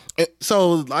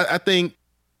 So I think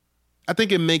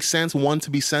it makes sense, one,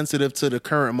 to be sensitive to the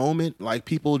current moment. Like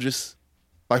people just,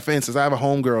 like for instance, I have a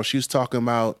homegirl, she was talking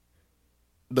about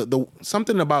the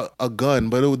something about a gun,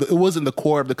 but it wasn't the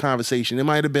core of the conversation. It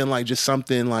might have been like just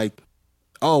something like,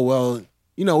 oh well,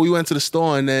 you know, we went to the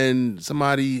store and then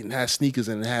somebody had sneakers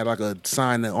and it had like a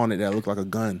sign on it that looked like a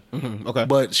gun. Mm-hmm. Okay,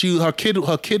 but her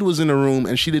kid was in the room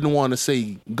and she didn't want to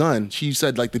say gun. She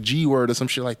said like the G word or some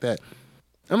shit like that.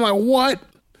 I'm like, what?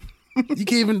 You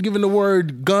can't even give the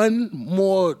word gun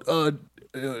more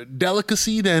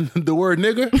delicacy than the word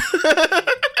nigger.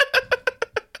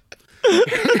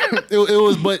 It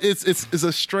was, but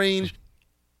it's strange,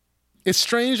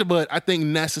 but I think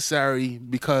necessary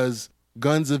because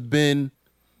guns have been,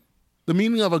 the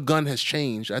meaning of a gun has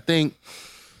changed. I think,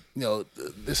 you know,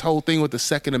 this whole thing with the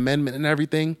Second Amendment and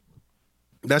everything,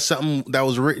 that's something that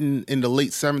was written in the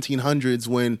late 1700s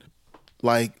when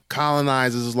like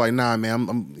colonizers was like, nah, man,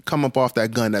 I'm coming up off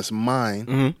that gun, that's mine.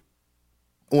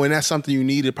 Mm-hmm. When that's something you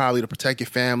needed probably to protect your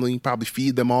family, probably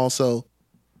feed them also.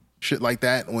 Shit like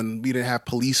that when we didn't have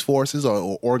police forces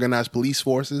or organized police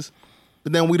forces.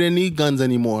 But then we didn't need guns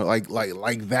anymore like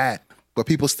that. But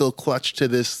people still clutch to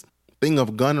this thing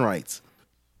of gun rights.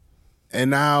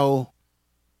 And now,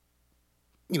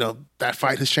 you know, that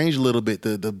fight has changed a little bit.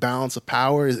 The balance of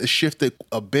power is shifted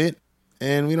a bit.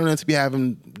 And we don't have to be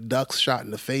having ducks shot in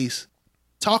the face.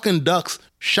 Talking ducks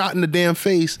shot in the damn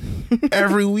face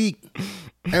every week.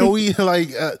 And we like...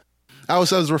 I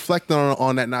was reflecting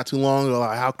on that not too long ago,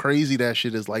 like how crazy that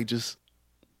shit is. Like just,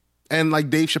 and like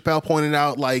Dave Chappelle pointed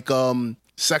out, like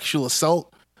sexual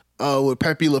assault with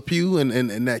Pepe Le Pew and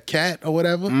that cat or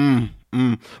whatever.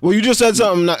 Well, you just said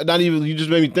something. Not even. You just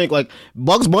made me think. Like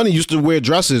Bugs Bunny used to wear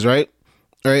dresses, right?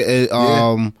 Right.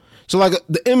 Yeah. So like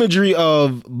the imagery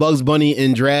of Bugs Bunny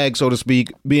in drag, so to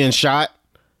speak, being shot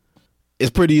is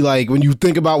pretty. Like when you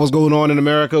think about what's going on in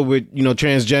America with, you know,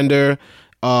 transgender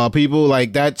people,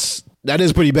 like that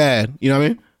is pretty bad. You know what I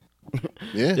mean?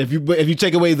 Yeah. If you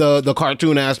take away the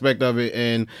cartoon aspect of it,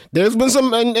 and there's been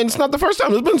some, and it's not the first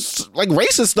time. There's been like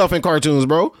racist stuff in cartoons,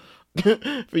 bro,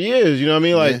 for years. You know what I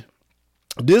mean? Like. Yeah.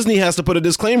 Disney has to put a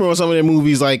disclaimer on some of their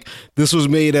movies, like this was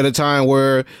made at a time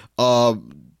where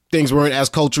things weren't as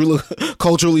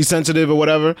culturally sensitive or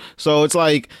whatever. So it's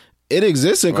like it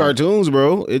exists in cartoons,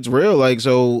 bro. It's real. Like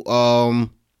so,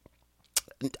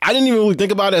 I didn't even really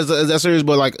think about it as that serious,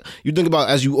 but like you think about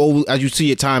as you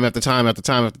see it time after time after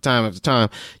time after time after time,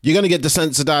 you're gonna get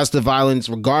desensitized to violence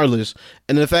regardless.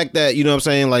 And the fact that, you know what I'm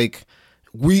saying, like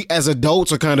we as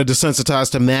adults are kind of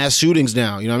desensitized to mass shootings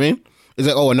now. You know what I mean? It's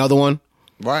like, oh, another one.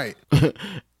 Right.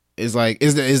 It's like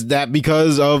is that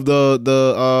because of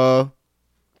the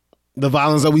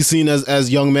violence that we've seen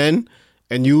as young men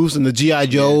and youths in the G.I.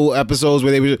 Joe episodes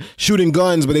where they were shooting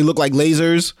guns but they look like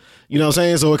lasers, you know what I'm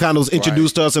saying? So it kind of was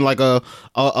introduced to us in like a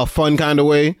fun kind of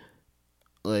way.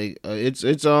 Like it's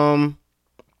no,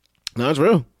 it's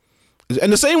real.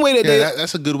 And the same way that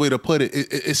that's a good way to put it.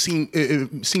 It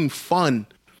seemed fun,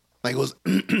 like it was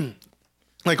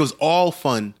like it was all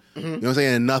fun. Mm-hmm. You know what I'm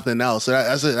saying? And nothing else. So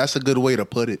that's a good way to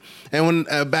put it. And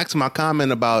when back to my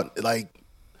comment about like,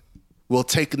 will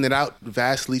taking it out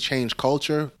vastly change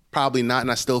culture? Probably not,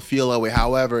 and I still feel that way.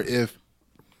 However, if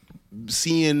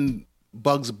seeing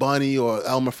Bugs Bunny or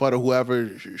Elmer Fudd or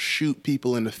whoever shoot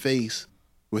people in the face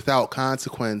without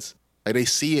consequence, like they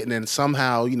see it and then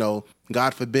somehow, you know,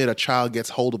 God forbid a child gets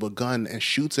hold of a gun and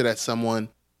shoots it at someone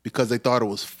because they thought it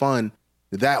was fun,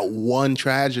 that one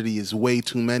tragedy is way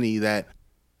too many that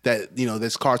you know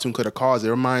this cartoon could have caused. It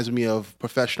reminds me of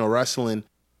professional wrestling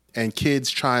and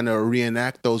kids trying to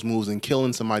reenact those moves and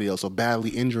killing somebody else or badly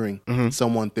injuring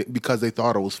someone because they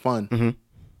thought it was fun. Mm-hmm.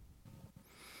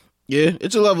 Yeah,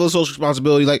 it's a level of social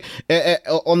responsibility. Like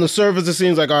on the surface, it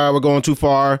seems like, all right, we're going too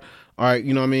far. All right,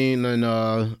 you know what I mean?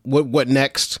 And what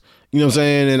next? You know what I'm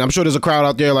saying? And I'm sure there's a crowd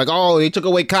out there like, oh, they took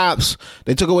away cops.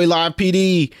 They took away live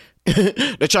PD.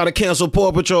 they try to cancel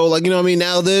Paw Patrol, like, you know what I mean,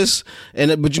 now this,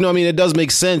 but you know what I mean, it does make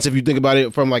sense if you think about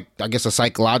it from, like, I guess a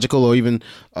psychological or even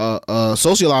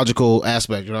sociological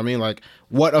aspect, you know what I mean? Like,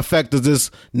 what effect does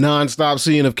this nonstop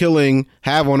scene of killing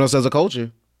have on us as a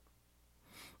culture?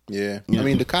 Yeah. I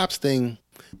mean, the cops thing,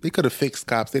 they could have fixed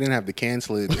cops. They didn't have to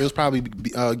cancel it. It was probably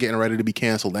getting ready to be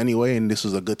canceled anyway, and this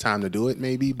was a good time to do it,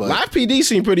 maybe. But Live PD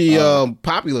seemed pretty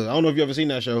popular. I don't know if you ever seen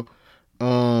that show.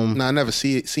 No, I never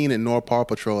seen it nor Paw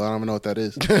Patrol. I don't even know what that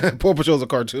is. Paw Patrol's a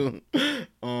cartoon.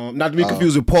 Not to be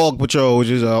confused with Paw Patrol, which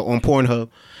is on Pornhub.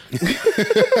 Because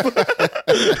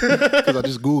I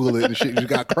just Googled it and shit just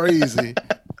got crazy.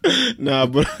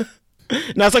 But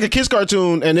it's like a kids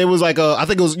cartoon, and it was like I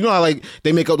think it was, you know how like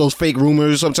they make up those fake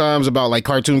rumors sometimes about like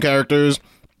cartoon characters.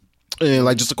 And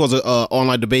like just to cause an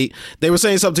online debate, they were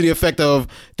saying something to the effect of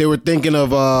they were thinking of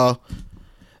no.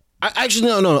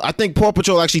 I think Paw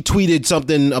Patrol actually tweeted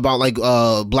something about like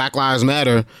Black Lives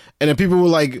Matter, and then people were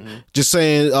like just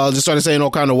started saying all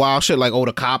kind of wild shit like, oh,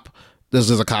 the cop,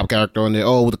 there's a cop character on there,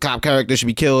 oh, the cop character should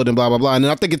be killed and blah blah blah. And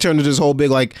then I think it turned into this whole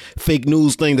big like fake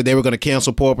news thing that they were going to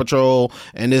cancel Paw Patrol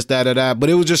and this that. But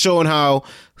it was just showing how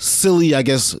silly, I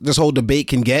guess, this whole debate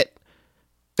can get.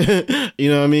 You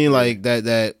know what I mean? Like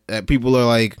that people are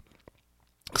like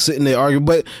sitting there arguing,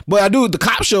 but I do the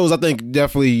cop shows. I think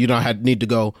definitely need to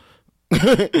go.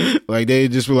 Like they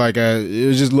just were like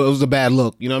it was a bad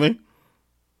look, you know what I mean?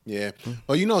 Yeah.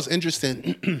 Well, it's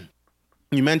interesting.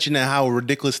 You mentioned that how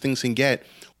ridiculous things can get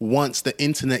once the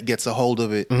internet gets a hold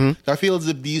of it. I feel as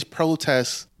if these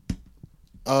protests,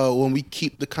 when we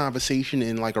keep the conversation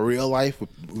in like a real life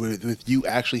with you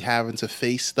actually having to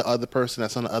face the other person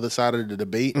that's on the other side of the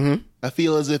debate, I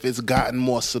feel as if it's gotten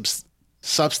more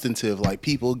substantive. Like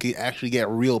people actually get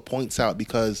real points out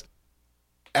because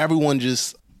everyone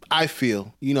just, I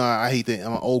feel, I hate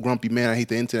I'm an old grumpy man. I hate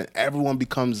the internet. Everyone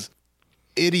becomes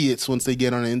idiots once they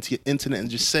get on the internet and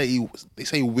just say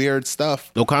weird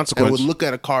stuff. No consequence. And would look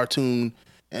at a cartoon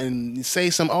and say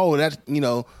Gruff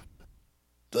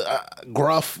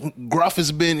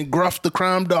the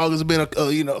crime dog has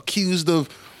been accused of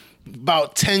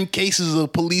about 10 cases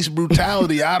of police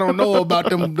brutality. I don't know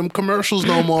about them commercials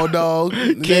no more, dog.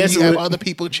 Then you have other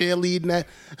people cheerleading that,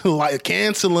 like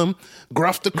cancel him.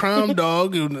 Gruff the crime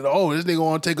dog. Oh, this nigga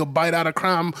want to take a bite out of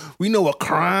crime. We know what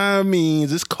crime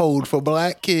means. It's code for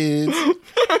black kids.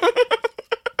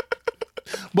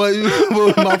 But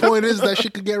my point is that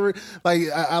shit could get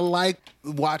I like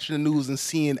watching the news and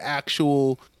seeing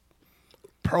actual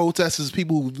protesters,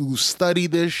 people who study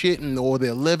this shit or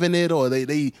they're living it, or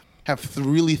they have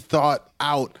really thought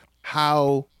out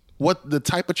what the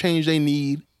type of change they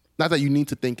need. Not that you need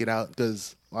to think it out,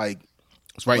 because like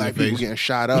it's right black in your people face. getting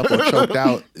shot up or choked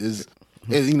out is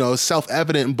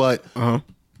self-evident, but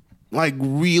like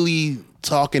really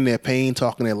talking their pain,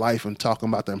 talking their life, and talking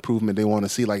about the improvement they want to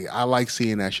see. Like I like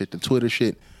seeing that shit. The Twitter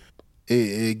shit,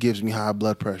 it gives me high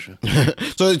blood pressure.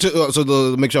 So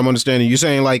to make sure I'm understanding, you're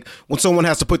saying like when someone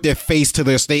has to put their face to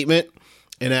their statement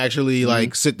and actually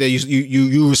like sit there,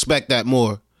 you respect that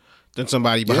more than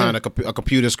somebody behind a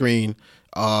computer screen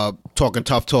talking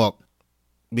tough talk,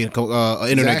 being an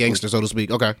internet gangster, so to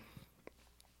speak. Okay.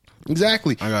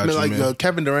 Exactly. I got you,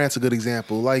 Kevin Durant's a good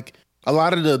example. Like a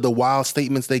lot of the wild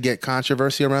statements they get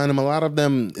controversy around him, a lot of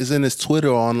them is in his Twitter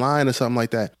or online or something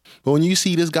like that. But when you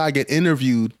see this guy get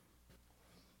interviewed,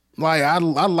 like I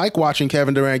like watching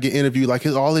Kevin Durant get interviewed. Like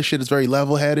all his shit is very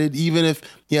level headed. Even if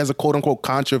he has a quote unquote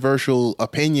controversial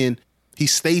opinion, he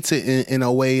states it in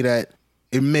a way that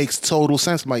it makes total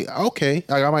sense. I'm like, okay,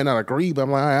 like I might not agree, but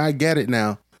I'm like, I get it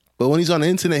now. But when he's on the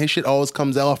internet, his shit always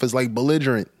comes off as like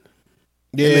belligerent.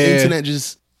 Yeah, and the internet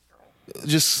just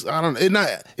I don't.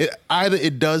 Either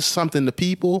it does something to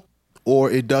people,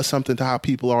 or it does something to how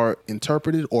people are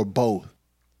interpreted, or both.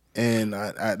 And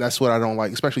that's what I don't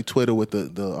like, especially Twitter with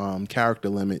the character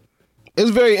limit. It's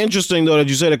very interesting though that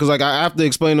you said it, because like I have to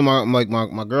explain to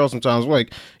my girl sometimes,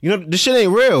 like, this shit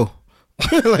ain't real.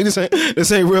 Like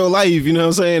this ain't real life, you know what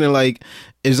I'm saying? And like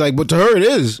it's like, but to her it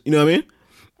is, you know what I mean?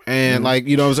 And like,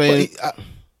 you know what I'm saying?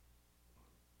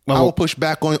 I will push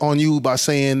back on you by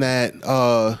saying that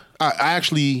I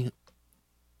actually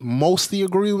mostly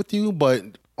agree with you, but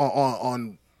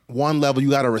on one level, you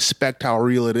got to respect how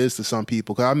real it is to some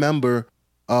people. Because I remember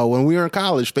when we were in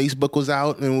college, Facebook was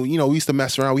out, and we used to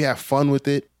mess around. We had fun with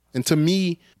it. And to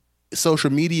me,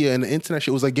 social media and the internet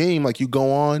shit was a game. Like you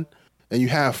go on and you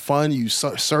have fun. You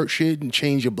search shit and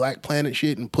change your Black Planet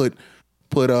shit and put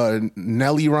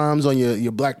Nelly rhymes on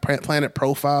your Black Planet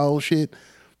profile shit.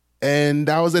 And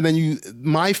that was it. And then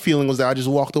my feeling was that I just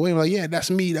walked away. I'm like, yeah,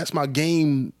 that's me. That's my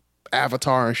game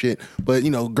Avatar and shit. But,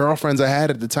 girlfriends I had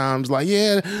at the time was like,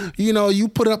 yeah, you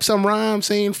put up some rhyme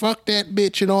saying fuck that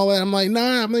bitch and all that. I'm like,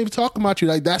 nah, I'm not even talking about you.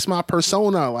 Like, that's my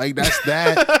persona. Like, that's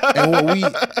that. And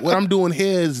what I'm doing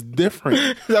here is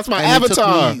different. That's my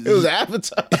avatar. It was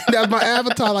Avatar. That's my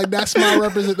avatar. Like, that's my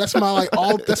that's my like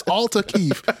that's Alter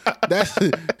Keith.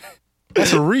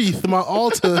 That's a Wreath, my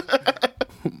alter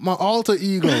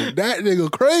ego. That nigga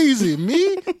crazy.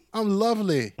 Me, I'm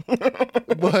lovely.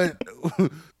 But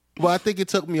I think it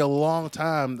took me a long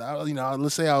time.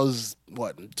 Let's say I was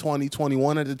 20,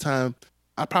 21 at the time.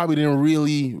 I probably didn't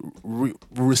really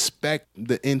respect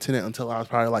the internet until I was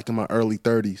probably like in my early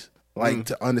 30s. Like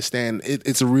to understand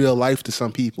it's a real life to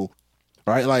some people,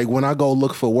 right? Like when I go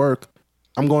look for work,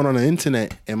 I'm going on the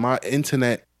internet, and my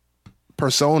internet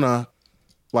persona.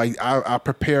 Like I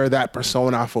prepare that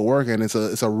persona for work, and it's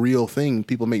a real thing.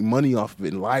 People make money off of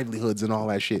it, and livelihoods and all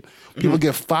that shit. People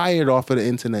get fired off of the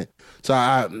internet. So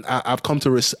I've come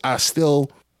to I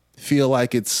still feel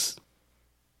like it's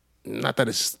not that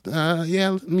it's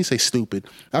let me say stupid.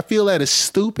 I feel that it's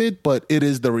stupid, but it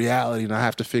is the reality, and I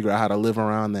have to figure out how to live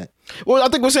around that. Well, I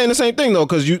think we're saying the same thing though,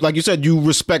 because like you said, you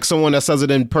respect someone that says it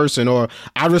in person, or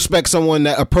I respect someone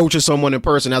that approaches someone in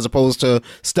person as opposed to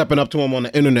stepping up to them on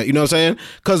the internet. You know what I'm saying?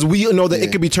 Because we know that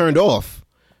it could be turned off.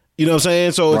 You know what I'm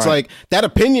saying? So it's like that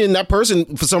opinion, that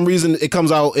person, for some reason, it comes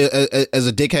out as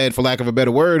a dickhead, for lack of a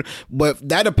better word. But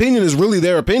that opinion is really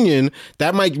their opinion.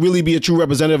 That might really be a true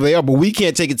representative they are, but we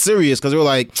can't take it serious because we're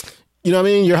like, you know what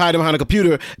I mean? You're hiding behind a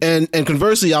computer. And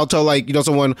conversely, I'll tell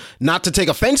someone not to take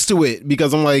offense to it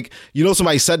because I'm like,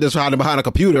 somebody said this hiding behind a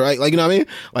computer, right? Like, you know what I mean?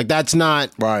 Like that's not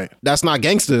That's not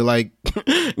gangster. Like,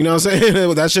 you know what I'm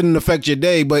saying? That shouldn't affect your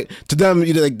day, but to them,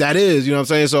 like that is, you know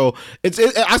what I'm saying? So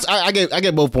I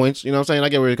get both points. You know what I'm saying? I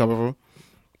get where you're coming from.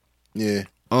 Yeah.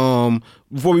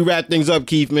 Before we wrap things up,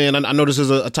 Keith, man, I know this is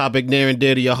a topic near and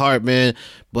dear to your heart, man.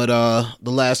 But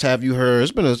the last have you heard?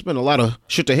 It's been a lot of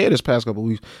shit to hear this past couple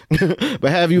weeks. But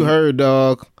have you heard,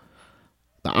 dog?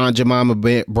 The Aunt Jemima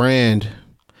brand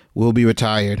will be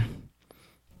retired.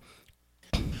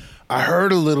 I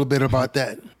heard a little bit about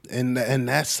that, and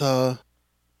that's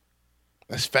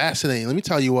fascinating. Let me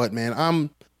tell you what, man.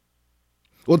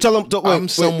 Well, tell them.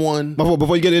 Someone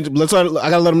before you get into. I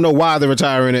gotta let them know why they're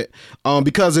retiring it.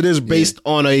 Because it is based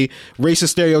on a racist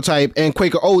stereotype, and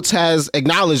Quaker Oats has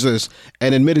acknowledged this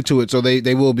and admitted to it, so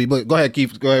they will be. But go ahead,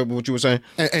 Keith. Go ahead with what you were saying.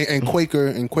 And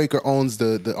Quaker owns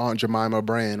the Aunt Jemima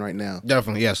brand right now.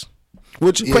 Definitely, yes.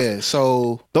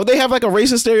 So don't they have like a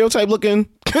racist stereotype looking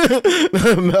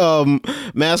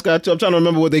mascot too? I'm trying to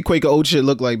remember what they Quaker Oats shit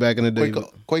looked like back in the day.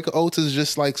 Quaker Oats is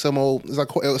just like some old. It's a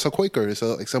Quaker. It's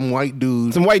like some white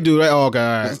dude. Some white dude, right? Oh, okay,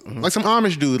 all right. Like some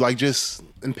Amish dude, like just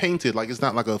and painted. Like it's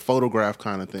not like a photograph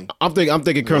kind of thing. I'm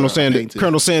thinking Colonel Sanders. Painted.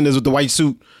 Colonel Sanders with the white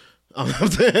suit. I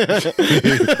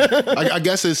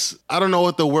guess it's. I don't know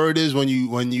what the word is when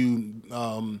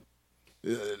you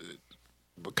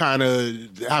kind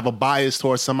of have a bias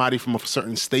towards somebody from a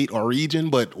certain state or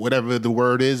region, but whatever the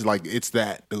word is, like it's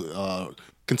that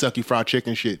Kentucky Fried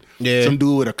Chicken shit. Yeah. Some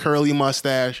dude with a curly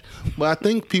mustache. But I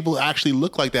think people actually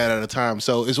look like that at a time,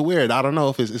 so it's weird. I don't know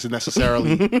if it's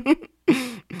necessarily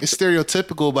it's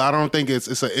stereotypical, but I don't think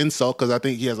it's an insult because I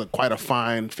think he has quite a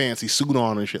fine, fancy suit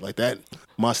on and shit like that.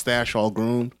 Mustache all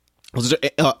groomed. Was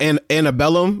it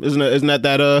Antebellum? Isn't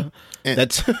that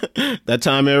that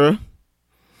time era?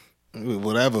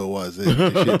 Whatever it was, the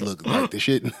shit looked like the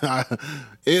shit.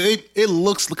 It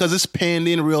looks because it's panned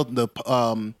in real. The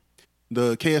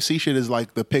KFC shit is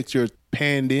like the picture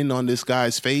panned in on this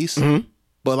guy's face,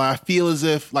 but I feel as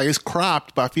if like it's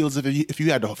cropped. But I feel as if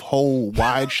you had the whole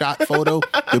wide shot photo,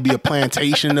 there'd be a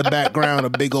plantation in the background, a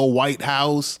big old white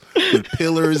house with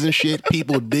pillars and shit,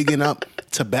 people digging up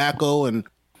tobacco and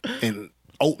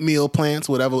oatmeal plants,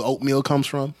 whatever oatmeal comes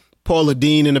from. Paula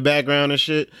Deen in the background and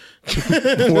shit.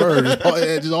 Word.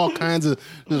 Just all kinds of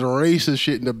just racist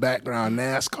shit in the background.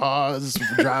 NASCARs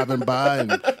driving by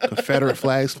and Confederate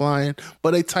flags flying.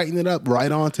 But they tighten it up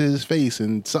right onto his face,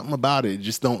 and something about it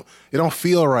just don't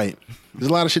feel right.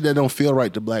 There's a lot of shit that don't feel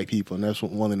right to black people, and that's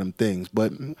one of them things.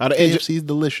 But KFC's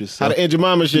delicious. So. How the Aunt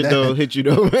Jemima shit though hit you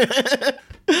though?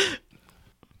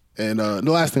 And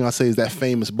the last thing I'll say is that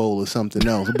famous bowl is something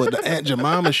else. But the Aunt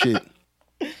Jemima shit.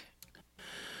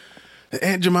 The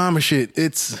Aunt Jemima shit,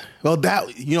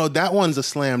 that one's a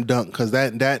slam dunk because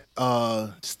that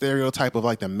stereotype of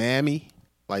like the mammy,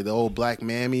 like the old black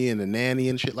mammy and the nanny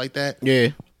and shit like that.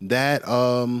 Yeah. That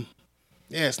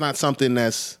it's not something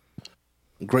that's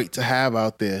great to have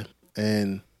out there.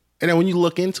 And then when you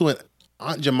look into it,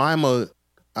 Aunt Jemima,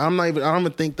 I don't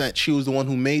even think that she was the one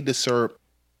who made the syrup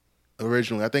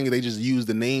originally. I think they just used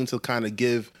the name to kind of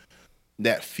give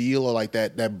that feel or like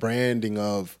that branding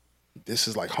of this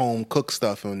is like home cooked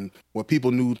stuff, and what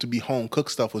people knew to be home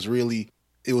cooked stuff was really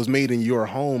it was made in your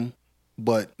home,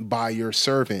 but by your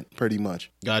servant, pretty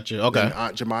much. Gotcha. Okay. And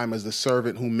Aunt Jemima is the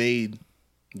servant who made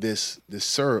this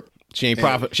syrup. She ain't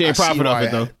profit off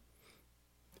it though.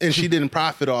 And she didn't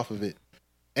profit off of it.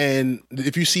 And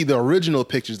if you see the original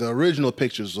pictures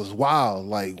was wild,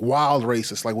 like wild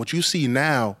racist. Like what you see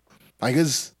now, like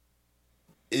is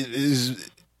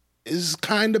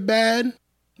kind of bad.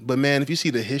 But man, if you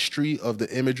see the history of the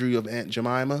imagery of Aunt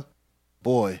Jemima,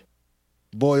 boy,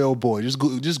 oh boy, just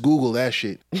Google that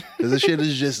shit, because the shit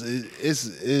is just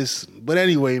it's. But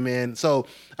anyway, man. So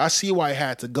I see why it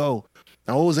had to go.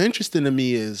 Now, what was interesting to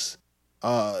me is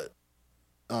the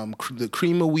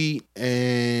cream of wheat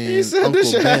and he said Uncle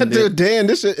this shit Ben. had to. Damn,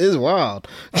 this shit is wild.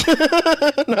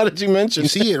 Now that you mentioned, You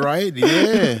see it, right?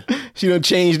 Yeah. she done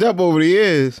changed up over the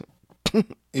years.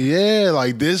 Yeah,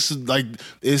 like this, like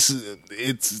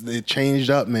it changed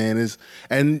up, man.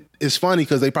 And it's funny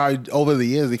because they probably over the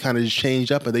years they kind of just changed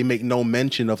up, and they make no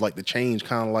mention of like the change,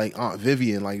 kind of like Aunt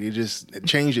Vivian, like they just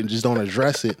change it and just don't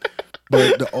address it.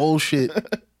 But the old shit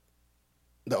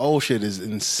is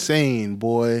insane,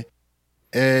 boy.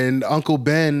 And Uncle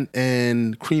Ben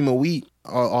and Cream of Wheat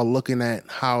are looking at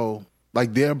how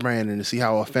like their branding to see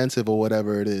how offensive or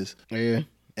whatever it is. Yeah,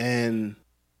 and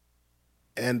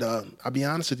I'll be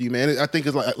honest with you, man. I think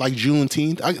it's like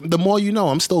Juneteenth. The more you know,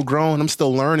 I'm still growing. I'm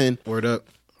still learning. Word up.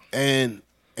 And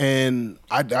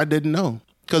I didn't know,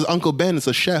 because Uncle Ben is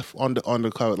a chef on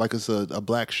the cover, like it's a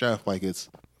black chef, like it's.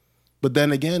 But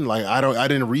then again, like I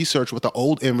didn't research what the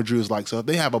old imagery was like. So if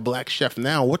they have a black chef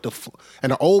now, what the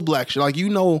and an old black chef, like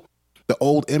the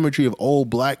old imagery of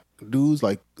old black dudes,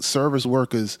 like service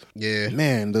workers. Yeah,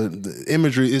 man, the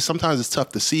imagery is sometimes it's tough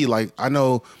to see. Like I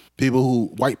know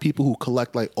white people who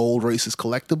collect like old racist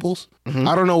collectibles. Mm-hmm.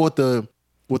 I don't know what the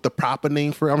proper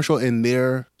name for it. I'm sure in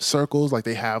their circles, like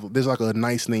there's like a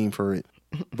nice name for it.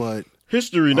 But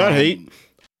history, not hate.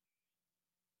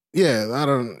 Yeah,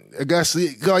 I guess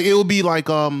like it would be like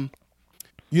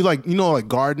like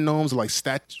garden gnomes, like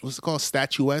what's it called,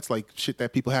 statuettes, like shit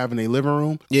that people have in their living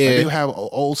room. Yeah, like they would have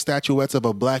old statuettes of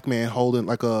a black man holding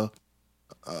like a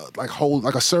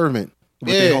servant.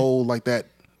 But they hold like that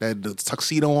the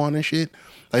tuxedo on and shit.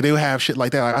 Like they would have shit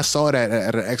like that. Like I saw that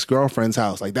at an ex-girlfriend's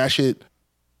house. Like that shit,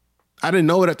 I didn't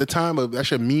know it at the time, but that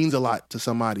shit means a lot to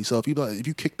somebody. So if you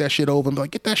kick that shit over and be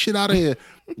like, get that shit out of here,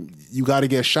 you got to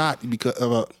get shot because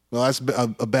of that's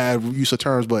a bad use of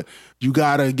terms, but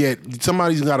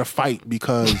somebody's got to fight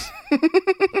because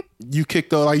you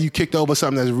kicked over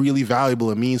something that's really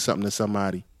valuable and means something to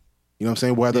somebody. You know what I'm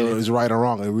saying? Whether it's right or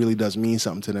wrong, it really does mean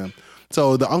something to them.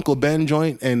 So the Uncle Ben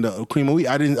joint and the cream of wheat,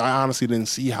 I honestly didn't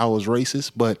see how it was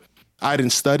racist, but I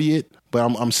didn't study it, but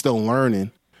I'm still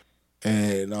learning.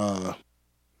 And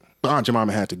Aunt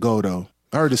Jemima had to go though.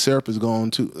 I heard the syrup is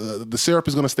going to the syrup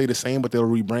is going to stay the same, but they'll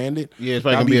rebrand it. Yeah, it's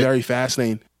probably that'll be very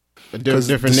fascinating. A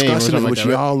different name or something like that,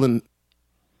 y'all and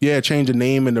change the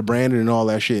name and the branding and all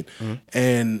that shit. Mm-hmm.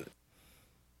 And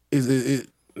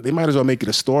they might as well make it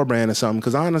a store brand or something,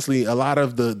 because honestly, a lot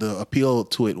of the appeal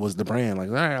to it was the brand. Like,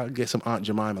 all right, I'll get some Aunt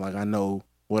Jemima. Like, I know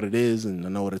what it is and I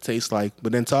know what it tastes like.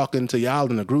 But then talking to y'all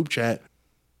in the group chat,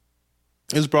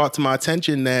 it was brought to my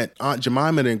attention that Aunt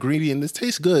Jemima, the ingredient, this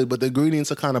tastes good, but the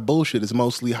ingredients are kind of bullshit. It's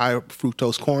mostly high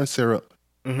fructose corn syrup,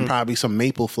 and probably some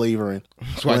maple flavoring.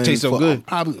 That's why it tastes so good.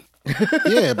 Probably,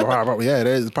 yeah, probably, yeah.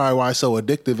 That's probably why it's so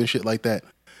addictive and shit like that.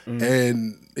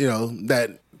 And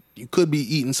that you could be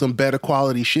eating some better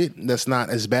quality shit that's not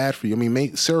as bad for you. I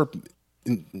mean, syrup,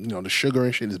 the sugar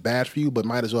and shit is bad for you, but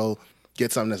might as well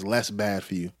get something that's less bad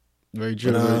for you. Very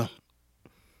true.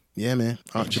 Yeah, man.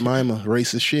 Aunt Jemima,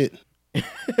 racist shit.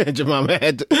 Jemima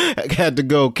had to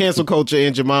go. Cancel culture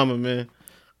and Jemima, man.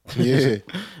 Yeah.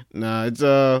 Nah,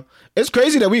 it's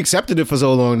crazy that we accepted it for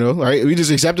so long though, right? We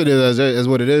just accepted it as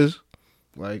what it is.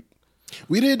 Like,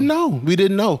 we didn't know.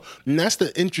 And that's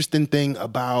the interesting thing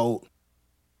about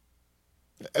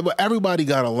everybody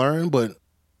got to learn, but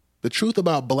the truth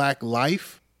about black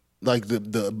life, like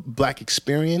the black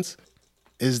experience,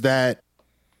 is that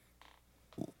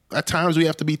at times we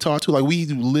have to be taught to, like, we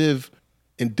live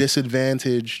in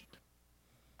disadvantaged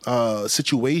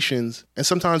situations, and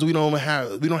sometimes we don't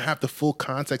have the full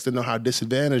context to know how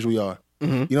disadvantaged we are.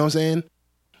 Mm-hmm. You know what I'm saying?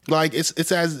 Like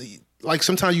it's as like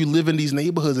sometimes you live in these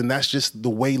neighborhoods and that's just the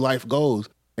way life goes.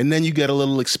 And then you get a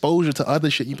little exposure to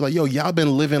other shit. You be like, yo, y'all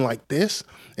been living like this,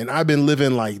 and I've been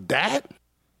living like that.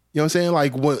 You know what I'm saying?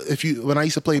 Like when I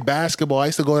used to play basketball, I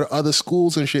used to go to other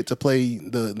schools and shit to play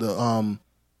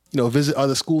visit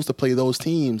other schools to play those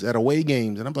teams at away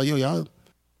games. And I'm like, yo, y'all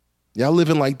Y'all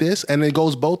living like this? And it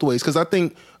goes both ways. Because I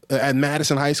think at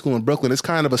Madison High School in Brooklyn, it's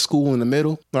kind of a school in the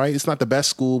middle, right? It's not the best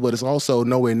school, but it's also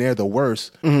nowhere near the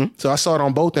worst. Mm-hmm. So I saw it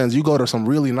on both ends. You go to some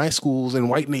really nice schools in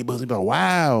white neighborhoods, you be like,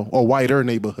 wow, or whiter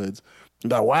neighborhoods. You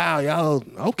be like, wow, y'all,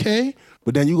 okay.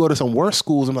 But then you go to some worse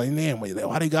schools, I'm like, man,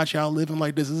 why they got y'all living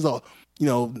like this? This is a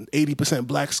 80%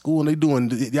 black school, and they doing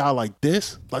y'all like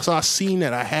this. Like, so I seen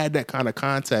that. I had that kind of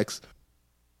context,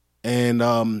 and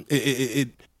it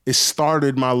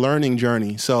started my learning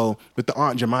journey. So with the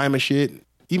Aunt Jemima shit,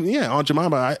 Aunt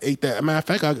Jemima, I ate that. Matter of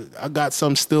fact, I got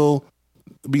some still.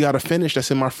 We got to finish that's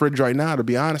in my fridge right now, to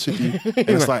be honest with you. And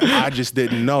it's like, I just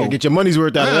didn't know. Get your money's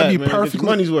worth out of that, man. Perfectly, get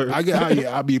your money's worth.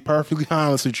 I'll be perfectly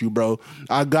honest with you, bro.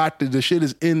 I got the shit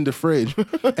is in the fridge.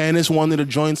 And it's one of the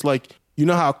joints, like, you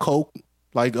know how Coke,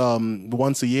 like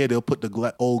once a year, they'll put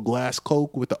the old glass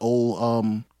Coke with the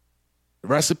old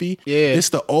recipe. Yeah. It's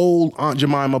the old Aunt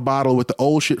Jemima bottle with the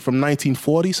old shit from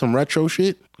 1940, some retro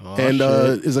shit. Oh, and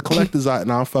it's a collector's item.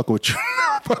 Nah, I'm fucking with you.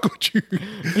 Fuck with you.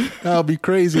 That'd be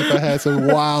crazy if I had some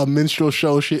wild minstrel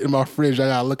show shit in my fridge I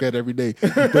gotta look at every day.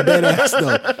 But that ass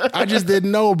though, I just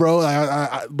didn't know, bro.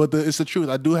 It's the truth.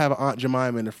 I do have an Aunt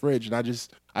Jemima in the fridge, and I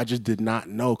just did not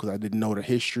know because I didn't know the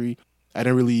history. I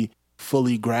didn't really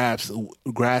fully grasp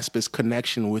its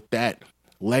connection with that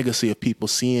legacy of people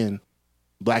seeing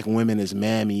black women as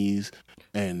mammies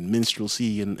and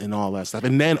minstrelsy and all that stuff,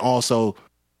 and then also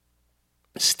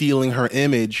stealing her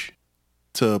image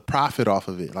to profit off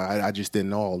of it. Like, I just didn't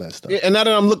know all that stuff. Yeah, and now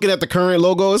that I'm looking at the current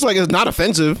logo, it's like it's not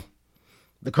offensive.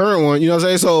 The current one, you know what I'm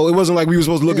saying? So it wasn't like we were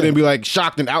supposed to look at it and be like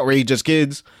shocked and outraged as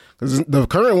kids. Because the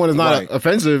current one is not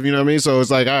offensive, you know what I mean? So it's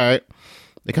like, all right,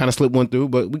 they kind of slipped one through,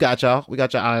 but we got y'all. We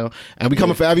got your eye on. And we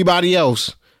coming for everybody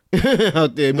else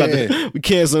out there. We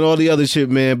canceling all the other shit,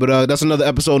 man. But that's another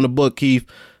episode in the book, Keith.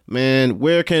 Man,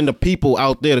 where can the people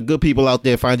out there, the good people out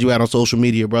there, find you out on social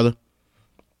media, brother?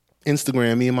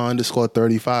 Instagram,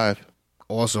 _35.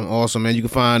 Awesome, man. You can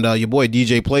find your boy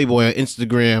DJ Playboy on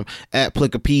Instagram at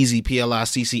Plickapeezy,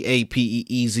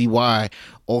 PLICCAPEEZY.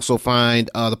 Also find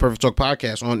the Perfect Talk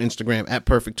Podcast on Instagram at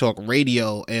Perfect Talk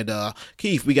Radio. And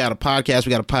Keith, we got a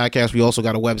podcast. We also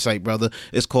got a website, brother.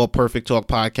 It's called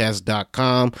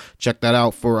perfecttalkpodcast.com. Check that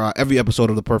out for every episode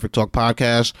of the Perfect Talk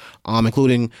Podcast,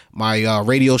 including my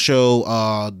radio show,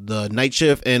 The Night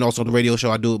Shift, and also the radio show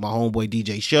I do with my homeboy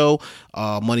DJ Show,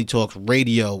 Money Talks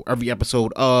Radio. Every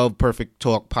episode of Perfect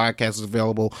Talk Podcast is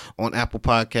available on Apple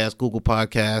Podcasts, Google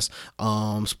Podcasts,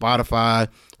 Spotify,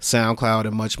 SoundCloud,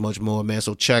 and much, much more, man.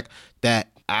 So check that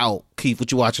out. Keith,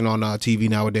 what you watching on TV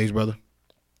nowadays, brother?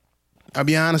 I'll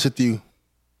be honest with you.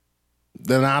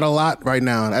 They're not a lot right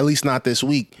now, at least not this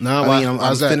week. No,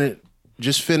 I'm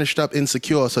just finished up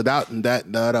Insecure, so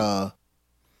that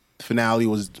finale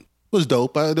was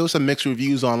dope. There was some mixed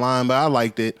reviews online, but I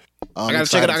liked it. I gotta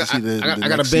check it out. I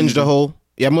gotta binge the whole.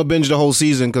 Yeah, I'm gonna binge the whole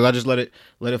season because I just let it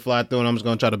fly through, and I'm just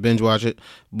gonna try to binge watch it.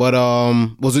 But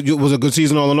was it a good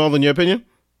season all in all, in your opinion?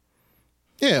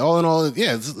 Yeah, all in all,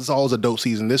 yeah, it's always a dope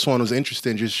season. This one was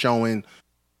interesting, just showing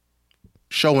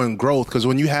growth, because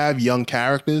when you have young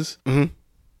characters,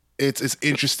 it's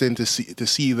interesting to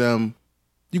see them.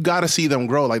 You got to see them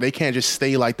grow. Like, they can't just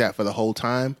stay like that for the whole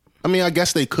time. I mean, I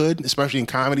guess they could, especially in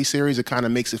comedy series. It kind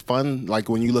of makes it fun. Like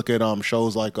when you look at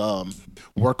shows like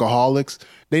Workaholics,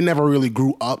 they never really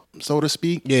grew up, so to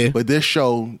speak. Yeah. But this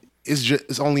show it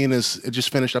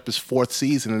just finished up its 4th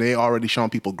season, and they already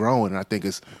showing people growing. And I think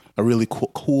it's a really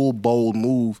cool, bold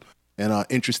move, and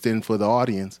interesting for the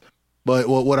audience. But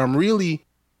what I'm really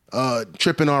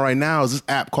tripping on right now is this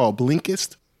app called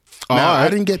Blinkist. Now, I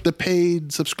didn't get the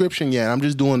paid subscription yet. I'm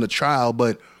just doing the trial,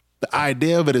 but the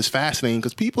idea of it is fascinating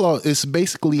because it's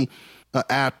basically an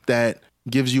app that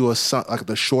gives you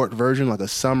the short version, like a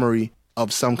summary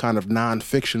of some kind of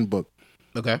nonfiction book.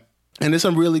 Okay. And there's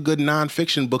some really good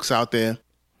nonfiction books out there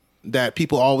that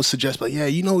people always suggest, like, yeah,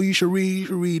 you should read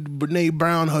Brene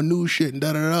Brown, her new shit, and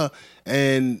da-da-da.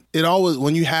 And it always,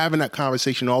 when you having that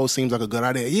conversation, it always seems like a good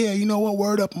idea. Yeah, you know what,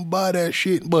 word up and buy that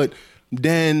shit. But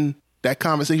then that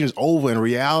conversation is over and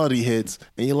reality hits,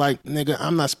 and you're like, nigga,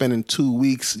 I'm not spending 2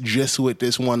 weeks just with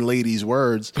this one lady's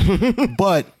words.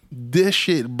 But this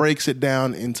shit breaks it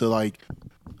down into, like,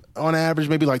 on average,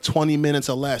 maybe like 20 minutes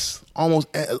or less. Almost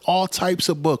all types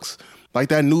of books. Like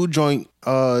that new joint,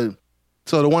 so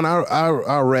the one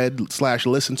I read /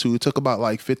 listened to, it took about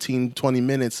like 15, 20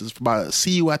 minutes. It's by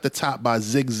See You at the Top by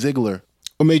Zig Ziglar.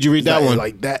 What made you read that one?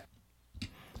 Like that.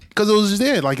 Because it was just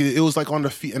there. Like it was like on the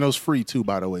feed, and it was free too,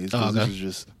 by the way. This is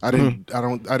just I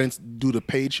didn't do the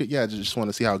paid shit. Yeah, I just want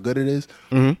to see how good it is.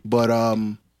 Mm-hmm.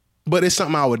 But it's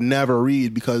something I would never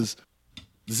read because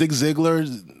Zig Ziglar,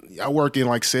 I work in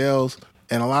like sales,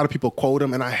 and a lot of people quote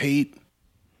him, and I hate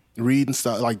reading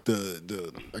stuff like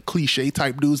the cliche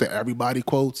type dudes that everybody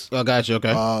quotes. I got you.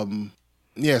 Okay.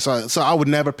 Yeah, so I would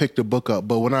never pick the book up,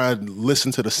 but when I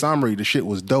listened to the summary, the shit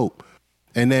was dope.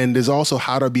 And then there's also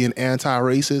How to Be an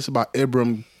Anti-Racist by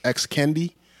Ibram X.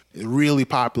 Kendi. It's really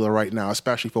popular right now,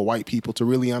 especially for white people to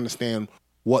really understand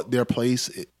what their place,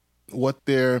 what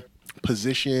their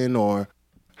position, or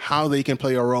how they can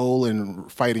play a role in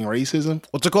fighting racism.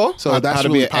 What's it called? So that's how to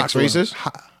really be an popular. ex-racist?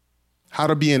 How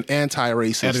to Be an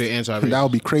Anti-Racist. How to Be an Anti-Racist. That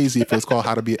would be crazy if it's called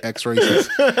How to Be an Ex-Racist.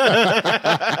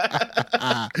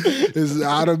 It's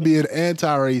How to Be an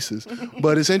Anti-Racist.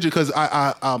 But it's interesting because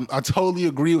I totally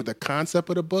agree with the concept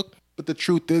of the book. But the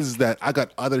truth is that I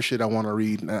got other shit I want to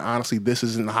read. And honestly, this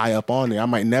isn't high up on there. I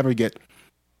might never get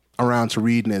around to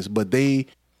reading this. But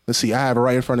let's see, I have it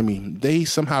right in front of me. They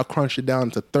somehow crunched it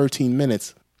down to 13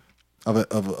 minutes of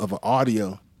an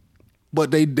audio.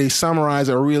 But they summarize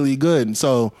it really good. And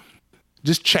so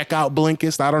just check out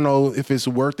Blinkist. I don't know if it's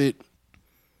worth it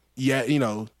yet,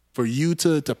 for you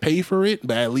to pay for it,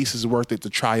 but at least it's worth it to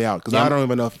try out. Because I don't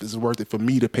even know if it's worth it for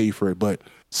me to pay for it. But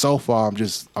so far, I'm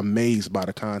just amazed by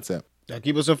the concept. Yeah,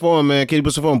 keep us informed, man. Keep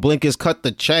us informed. Blinkist, cut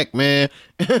the check, man.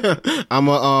 I'm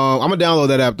gonna download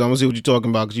that app though. I'm gonna see what you're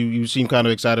talking about because you seem kind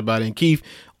of excited about it. And Keith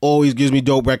always gives me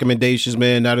dope recommendations,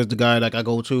 man. That is the guy like I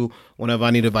go to whenever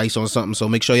I need advice on something. So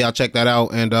make sure y'all check that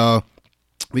out. And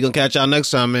we gonna catch y'all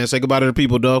next time, man. Say goodbye to the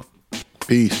people, dog.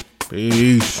 Peace.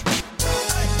 Peace.